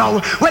time. Yo,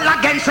 well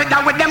again say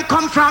that where them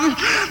come from.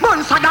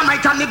 Bun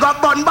Saddamite and me go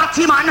bun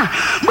Batman.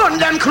 Bun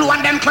them crew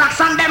and them clacks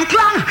and them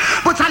clan.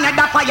 Put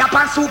another fire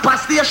upon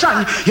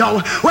superstation.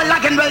 Yo, well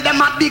again well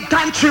them a big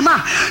time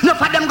trimmer. No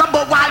for them go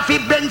bow wall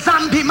fi Benz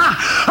and Bima.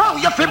 Oh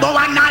you fi bow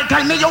and I'll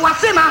tell me you a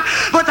simmer.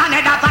 Put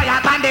another fire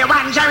upon the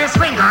one Jerry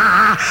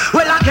Springer.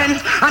 Well again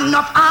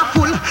enough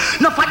awful.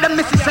 No for them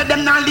missus say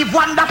them now live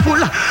wonderful.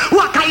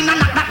 What kind of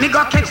knock that me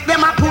go catch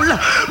them a pull.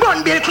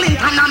 Bun Bill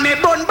Clinton and me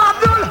bun Bob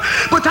Dole.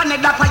 Put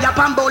another fire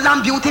upon bowl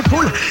and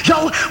beautiful.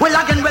 Yo, well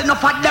again well no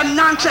for them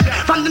non check.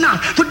 From the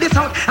north to the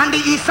south and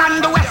the east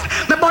and the west.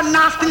 Me bun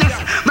nastiness.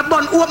 Me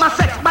bun over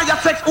sex, by your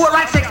sex,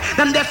 oral sex.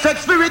 Them they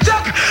sex for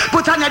reject.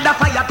 Put another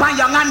fire upon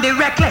young and the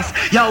reckless.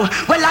 Yo,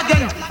 well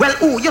again, well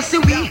who you see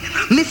we?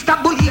 Mr.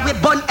 Bully we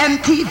bun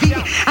MTV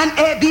and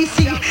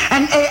ABC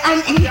and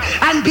A&E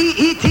and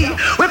BET.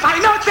 We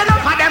find out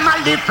enough of them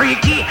all the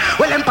freaky.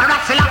 Well Emperor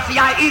Selassie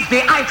is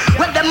the eye.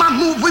 Well them a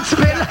move with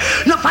spell.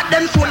 Enough of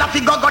them soul of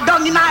go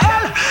down in a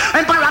hell.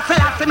 Emperor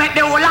Selassie make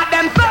the whole of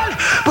them fell.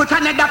 Put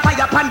another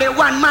fire upon the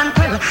one man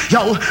tell.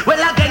 Yo,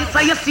 well again so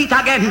you see it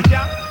again.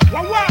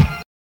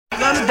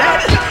 I'm dead.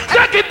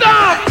 Check it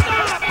out.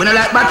 We no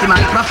like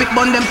Batman, profit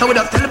bun them so we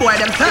just tell the boy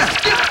them say.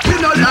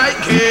 We no like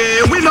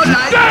it, we no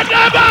like it.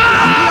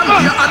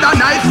 I'm here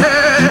Adonai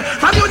say.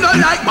 From you no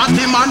like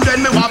Batman,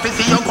 then me want to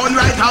see you gun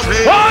right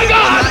away. Oh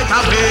God! Right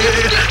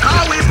away,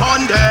 how we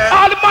bun them.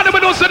 All the money we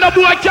don't send a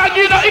boy can't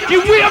get no icky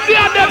way up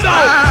there them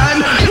now.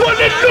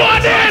 Fully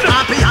loaded.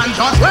 Happy and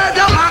just wave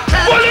your hand.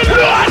 Fully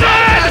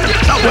loaded.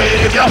 So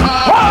wave your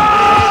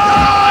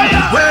hand.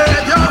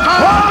 Wave your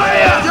hand.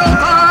 Wave your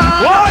hand.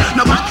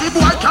 No batty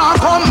boy can't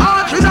come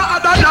out in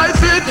another nice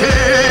city.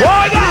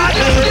 Wave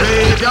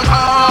your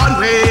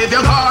hand, wave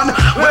your hand,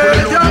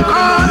 wave your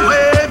hand,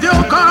 wave your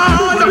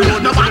hand.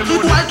 No batty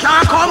boy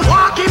can't come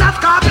walk in a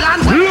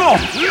Scotland.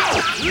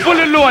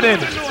 Fully loaded.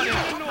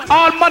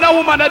 All man and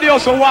woman that they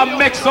also want to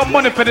make some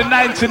money for the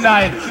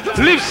 99.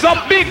 Live some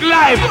big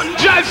life.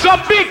 Drive some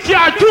big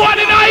car.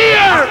 20 in a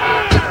year.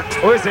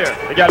 Who is here?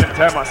 The girl in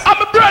Thomas. I'm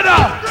a brother.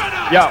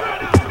 Yo.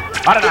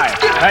 Adonai.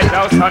 Hey,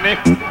 yo, Sonny.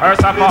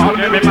 First of all,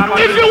 give me my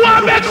money. If you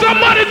want to make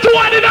some money, 20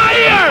 in a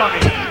year.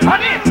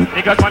 Honey,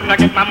 because when I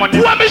get my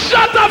money. Let me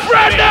shut up,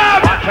 friend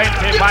them.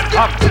 21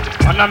 come.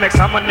 When I make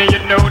some money,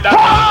 you know that.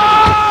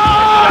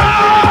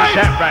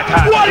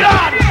 Hold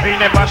on. We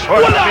never show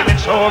we did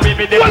show, we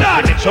did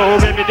show,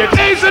 we did.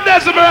 Easy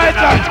decimal right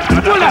now.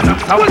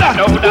 Hold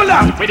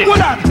on.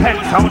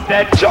 Pens out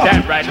dead,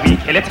 dead right, we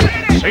kill it.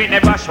 We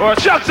never show.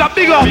 Shots up,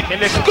 big up.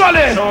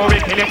 Scully.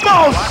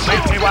 Mouse.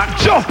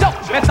 Show.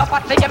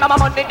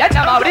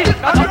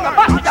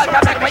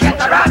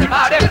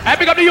 I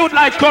pick up the youth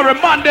like Corey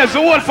Mondays, the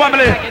whole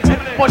family.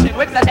 Pushing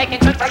with the taking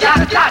trips for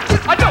your dad.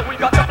 I know we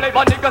got to play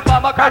but niggas for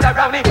my crowd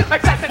around me.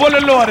 Fully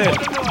loaded.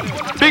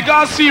 Big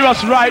and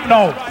serious right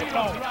now.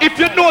 If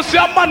you know say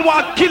a man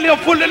want kill you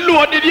fully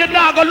loaded, you're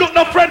not gonna look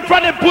no friend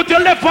from him. Put your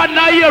left hand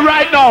in here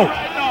right now.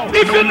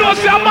 If you know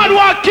say a man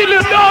want kill you,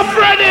 don't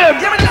friend him.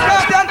 Give me the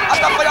scorpion. I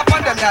got fire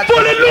upon them.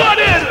 Fully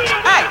loaded.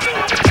 Hey.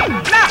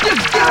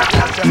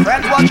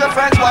 Watch your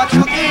friends, watch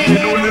you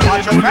give.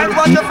 Watch your friends,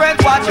 watch your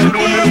friends, watch you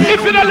give.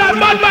 If you don't like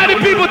bad-minded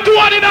people, do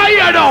one in a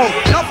year now.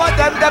 Enough of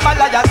them a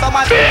liar, some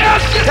a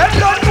yes. Them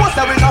don't know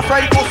say we no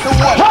friend pussy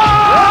one.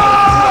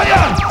 Oh,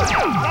 yeah.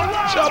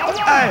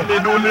 Hey.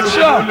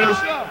 Sure.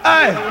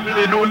 Hey.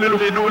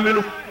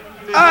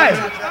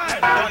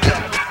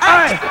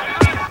 Hey.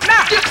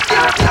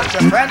 Watch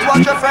your friends,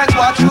 watch your friends,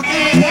 watch you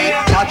give.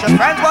 Watch your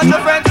friends, watch your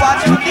friends,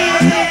 watch you give.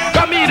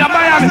 Come in,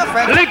 Miami.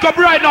 Link up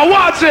right now,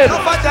 what's it?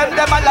 Enough of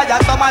them a liar,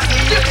 some a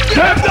thief.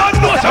 Them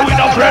don't know so we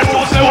no friend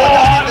pussy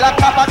one. Like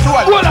Papa Tool.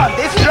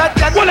 This dread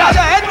them in your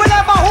head will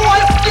never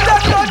hold.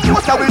 Them don't know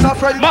so we no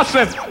friend.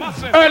 Massive.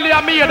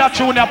 Earlier me hear that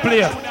tune I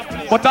play.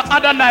 But the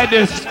Adonai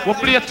this, we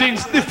play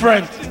things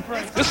different.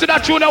 You see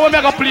that tune we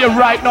make a play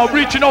right now,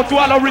 reaching out to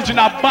all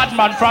original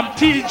badman from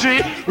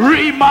TG,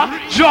 Rima,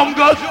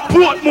 Jungle,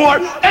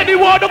 Portmore,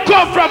 anyone to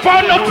come from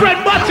no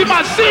friend,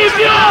 Batman,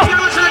 Savior!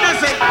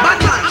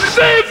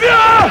 Savior!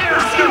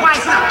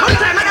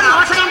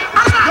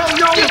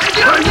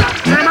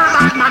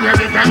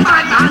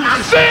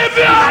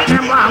 Savior!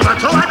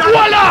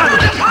 Hold on!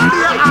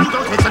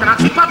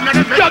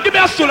 Yo, give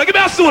me a stool, give me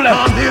a stool.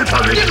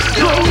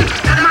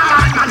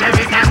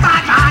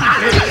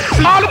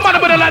 All the man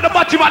about like the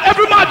Batman,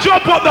 every man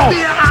jump up now.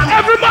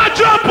 Every man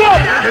jump up.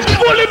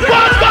 Fully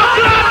bad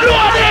back,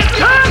 loaded.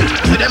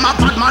 Them a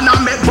bad man and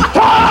make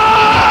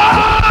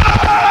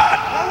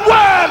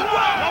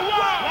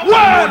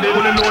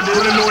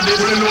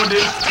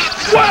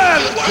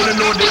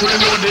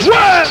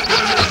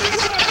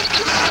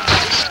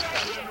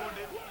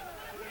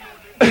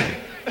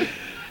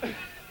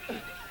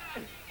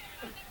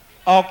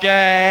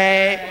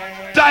Okay.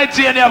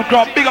 Titanium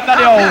crop, big up to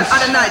the house.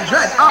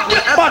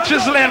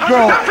 Matches Lane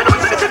Grove.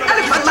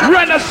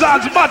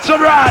 Renaissance,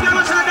 Matterhorn.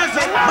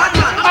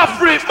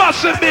 Afri,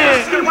 Massive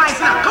Big.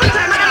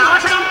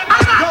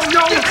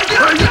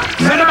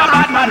 Send him a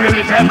bad man with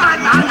him.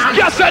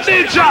 Yes, a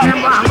ninja.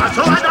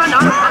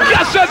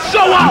 Yes, a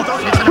sour.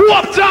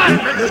 Whoop time.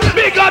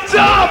 Big up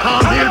top. Oh,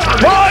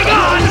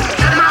 God.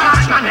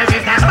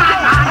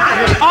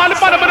 All the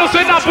man who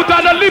say now put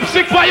on the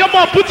lipstick for your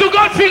mom. Put your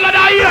gun finger in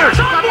the ear.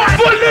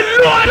 Fully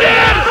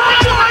loaded.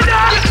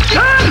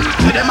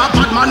 them a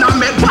bad man and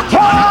make what?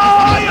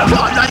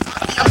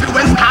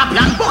 Everywhere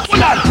scorpion buck.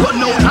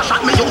 Run out and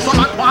shot me out so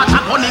much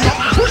water running up.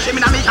 Push him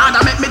in a me yard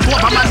and make me go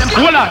over man them.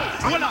 Hold on.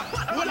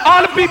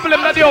 All the people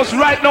in the house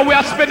right now, we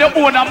are spending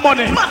own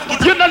money.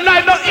 You don't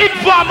like no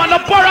inform and no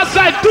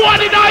parasite. Do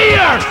one in the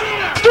ear.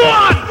 Do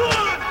one.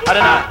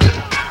 Adonai.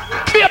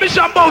 Baby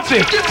Shambouti.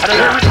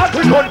 Adonai.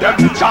 We run them.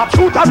 Sharp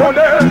shooter run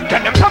them.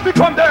 Can them traffic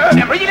run them.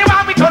 Them really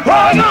want me to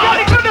run.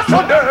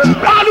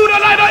 All who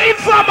don't like no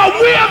inform and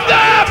wave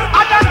them.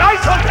 Adonai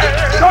Sunday.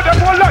 So them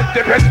won't like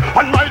the best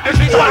on my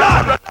decision. Hold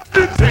on.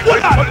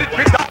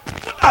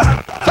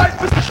 Side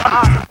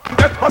position,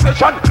 death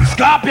position,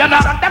 Scorpion.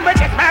 them with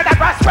this murder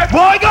grass.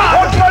 Boy God.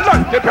 All your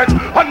life depends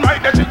on my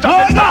decision.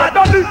 Boy God.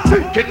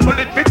 Thinking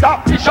bullet with our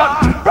vision.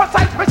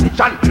 Precise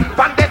precision,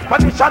 from this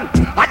position.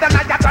 I don't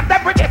know that them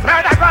with this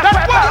murder grass.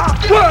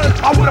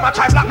 I would have a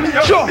time like me.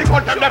 Sure.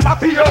 Because them never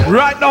feel.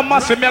 Right now,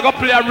 Massive, me go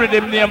play a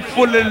rhythm name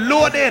Fully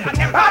Loaded.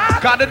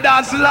 Cause the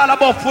dance is all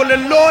about Fully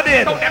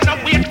Loaded. So them not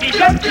wait me,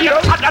 them here.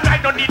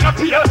 Adonai don't need no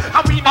tear.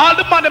 All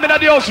the man them in the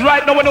house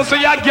right now when you say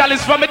your girl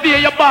is from a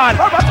day you're born.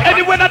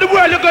 Anywhere in the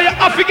world you go, you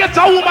have to get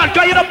a woman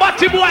cause you're the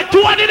batty boy,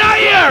 2 in a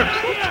year.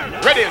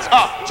 Ready is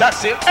up,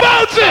 Jackson.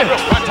 Bounce it.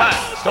 One time,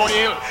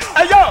 Stony Hill.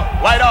 Hey yo,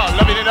 white on,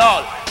 loving it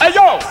all. Hey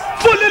yo,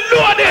 Fully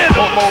Loaded.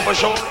 Come over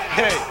show.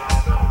 Hey.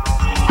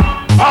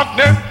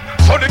 Agnes,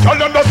 so the girl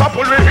them does a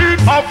pull me in.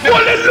 Agnes.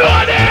 Fully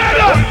Loaded.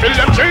 Fill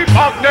them cheap,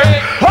 Agnes.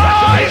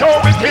 Hi. Show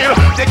me still.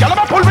 The girl them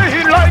a pull me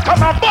in like a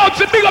man.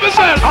 Bounce it, big up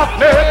yourself.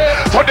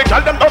 Agnes, so the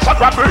girl them does a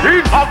grab me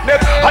in.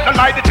 Agnes, and the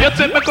night it you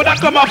think me coulda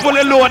come a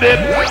Fully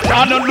Loaded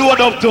and load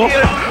up too.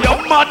 You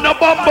mad no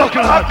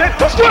bumbuckle. Agnes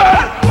to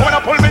swear. Wanna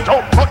pull me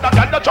down, but the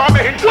girl that draw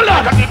me in. Pull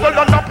on. The people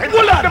don't up in.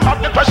 Pull on. The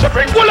magnet pressure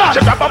bring. Pull on.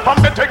 She grab up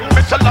from the thing,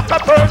 me sell like a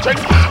virgin.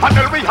 And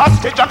then we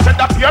hostage and said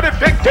that you're the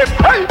victim.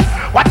 Hey,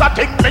 what a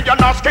thing me you're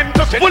not skin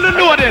to see. Fully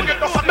Loaded.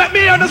 Let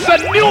me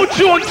understand new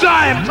June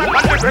time.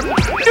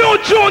 New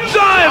June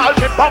time. I'll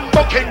be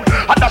bumbo king.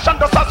 And the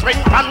shandos a swing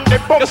and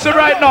the book. You see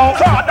right now,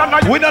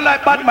 we don't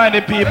like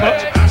bad-minded people,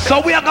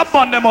 so we are gonna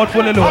burn them out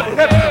Fully Loaded.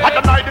 And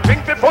the night the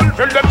thing to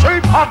fulfill them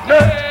cheap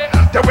magnet.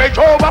 The way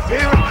you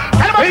feel.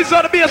 He's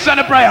on the bass and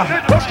the prayer.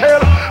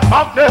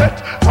 Magnet.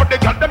 So they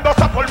got them just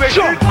a full way.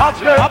 Sure.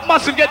 I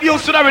mustn't get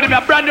used to that rhythm.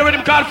 A brand new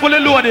rhythm called Fully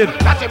Loaded.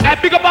 I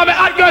pick up all my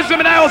hot girls in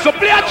the house, so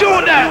play a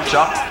tune there.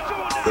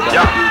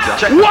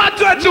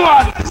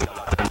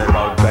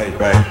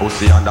 121.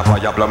 Pussy under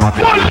fire, plumber.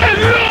 Fully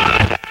Loaded.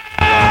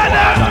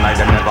 Adonai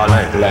them never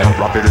lay.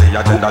 Rapidly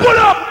agenda. Pull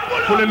up.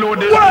 Fully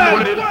loaded.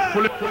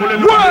 Fully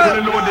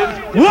loaded.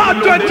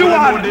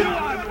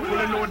 121.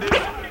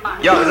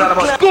 Yo, it's all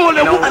about school.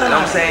 You know what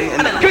I'm saying?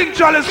 King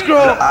Charles Screw.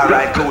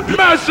 Alright, cool.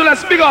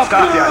 Merciless, big up.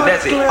 Scorpion,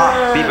 that's it.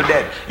 People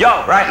dead.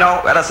 Yo, right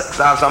now, let us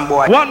have some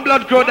boy. One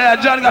blood crew there,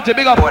 John got a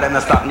big up. Boy, them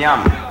to stop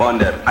Nyam on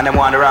them. And them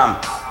want the ram.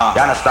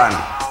 You understand?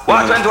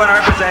 121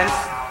 represents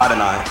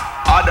Adonai.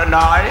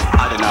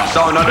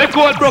 So no. Big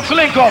old Brooks,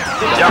 link up.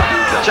 Yeah,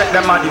 check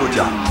them on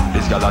YouTube.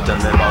 This girl a tell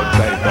me about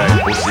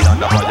baby. Pussy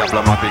under fire,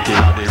 plum a picking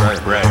at the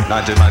red.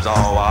 90 miles an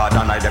hour,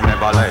 Adonai them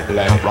never lay.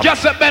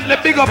 Just a Bentley,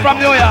 big up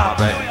from New York.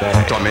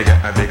 Tommy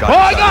get me bigger.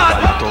 Oh God!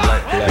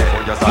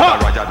 Before you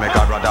start a riot, make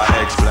a brother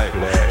explain.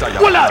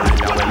 Pull up.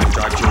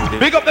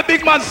 Big up the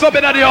big man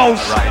subbing at the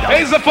house.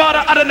 He's the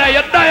father Adonai,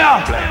 you're there.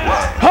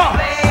 Huh?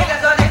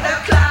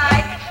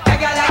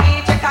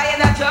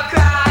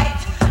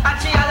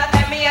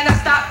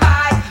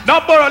 Now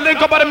borrow, link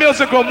up on the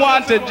music room,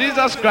 wanted.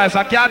 Jesus Christ,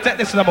 I can't take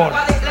this no more.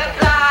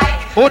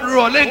 Hood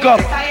roll, link up.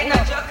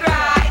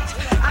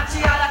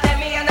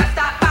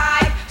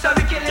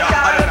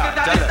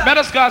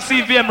 Better score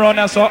CVM round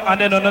there, so, and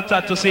then on the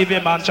chat to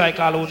CVM and try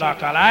call who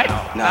knock, alright?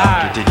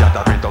 Kitty cat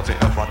a print out in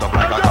front of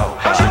like a cow.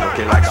 She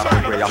looking like a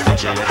big way of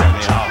thinking it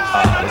anyhow.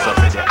 What's up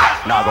with it?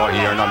 Now go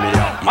here, no me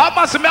out. I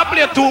must me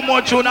play 2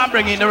 more tunes and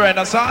bring in the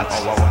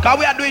Renaissance. Cause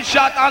we are doing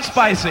short and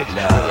spicy.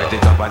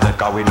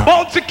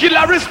 Bounty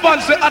Killer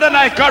response to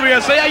Adonai career.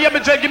 So yeah, hear me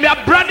tell, give me a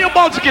brand new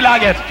Bounty Killer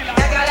again.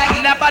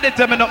 Nobody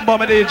tell me nothing about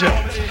me DJ.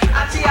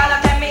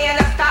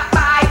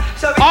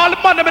 All the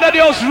money in the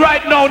house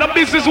right now, the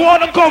business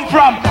wanna come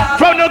from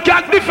you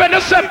can't defend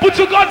yourself, put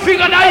your gun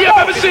finger down here,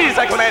 let me see.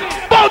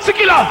 Bounty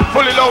Killer.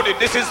 Fully loaded,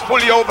 this is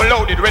fully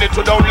overloaded, ready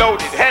to download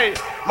it. Hey,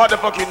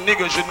 motherfucking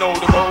niggas should know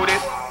about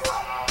it.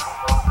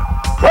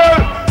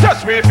 Well,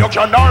 test me if you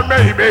can or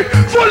maybe.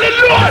 Fully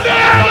loaded!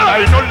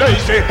 I ain't no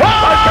lazy.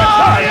 I get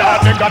tired,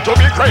 they got to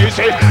be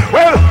crazy.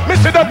 Well, me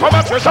see them come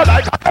and twist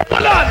like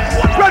hold on!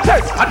 Well,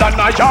 take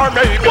Adonai or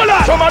maybe. Hold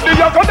on! Somebody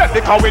you gonna let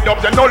the cow with up,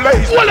 they no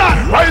lazy. Hold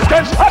on! Rise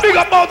against I big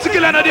up Bounty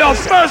Killer in the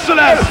house,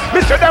 merciless. Me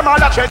see them all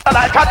a twist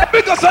like a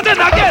because of then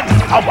again.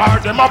 I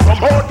wire them up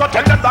from home, go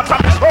tell them that I'm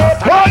his road.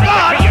 Oh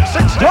God!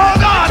 Oh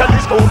God! Tell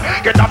me school,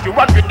 get off you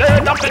one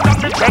grenade, nothing off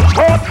the trench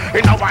coat.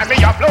 You know why me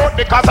upload,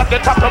 because of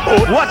the top of the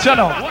mood. Watch you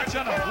know.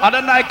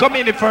 Adonai come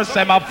in the first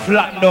time, I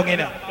flat down in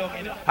there.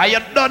 And you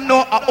don't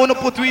know I wanna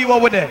put we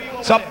over there.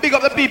 So big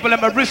up the people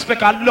and I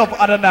respect and love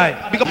Adonai.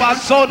 Big up our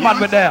sound man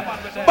with there.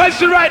 But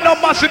see right now,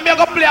 massive, me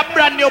gonna play a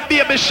brand new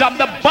baby sham,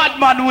 the bad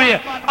man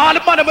way. All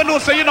the man know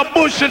say you know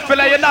bullshit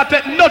fella, you not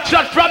take no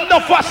shot from no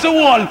fast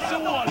wall.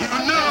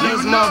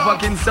 Use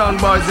motherfucking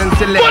soundbars and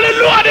select fully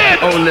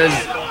loaded owners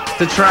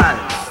to try.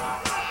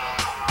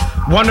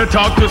 Wanna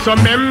talk to some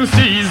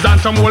MCs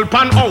and some old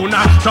pan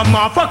owner. Some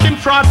motherfucking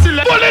fraud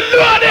select. Fully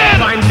loaded.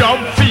 Find dub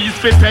fees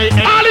fi pay.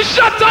 All the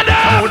shots are there.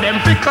 How them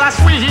fi class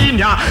we in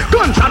ya.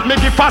 Gunshot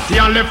make it fussy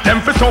and left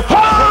them for so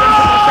far.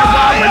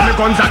 When the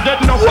guns are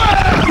getting up.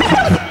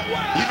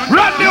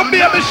 Brand new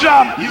baby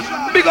sham.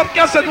 Big up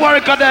cassette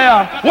Warwicker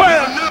there.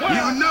 Well,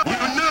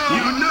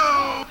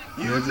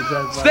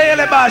 stay in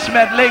the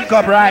bashment, link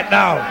up right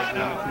now.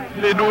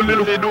 They do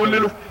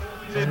little.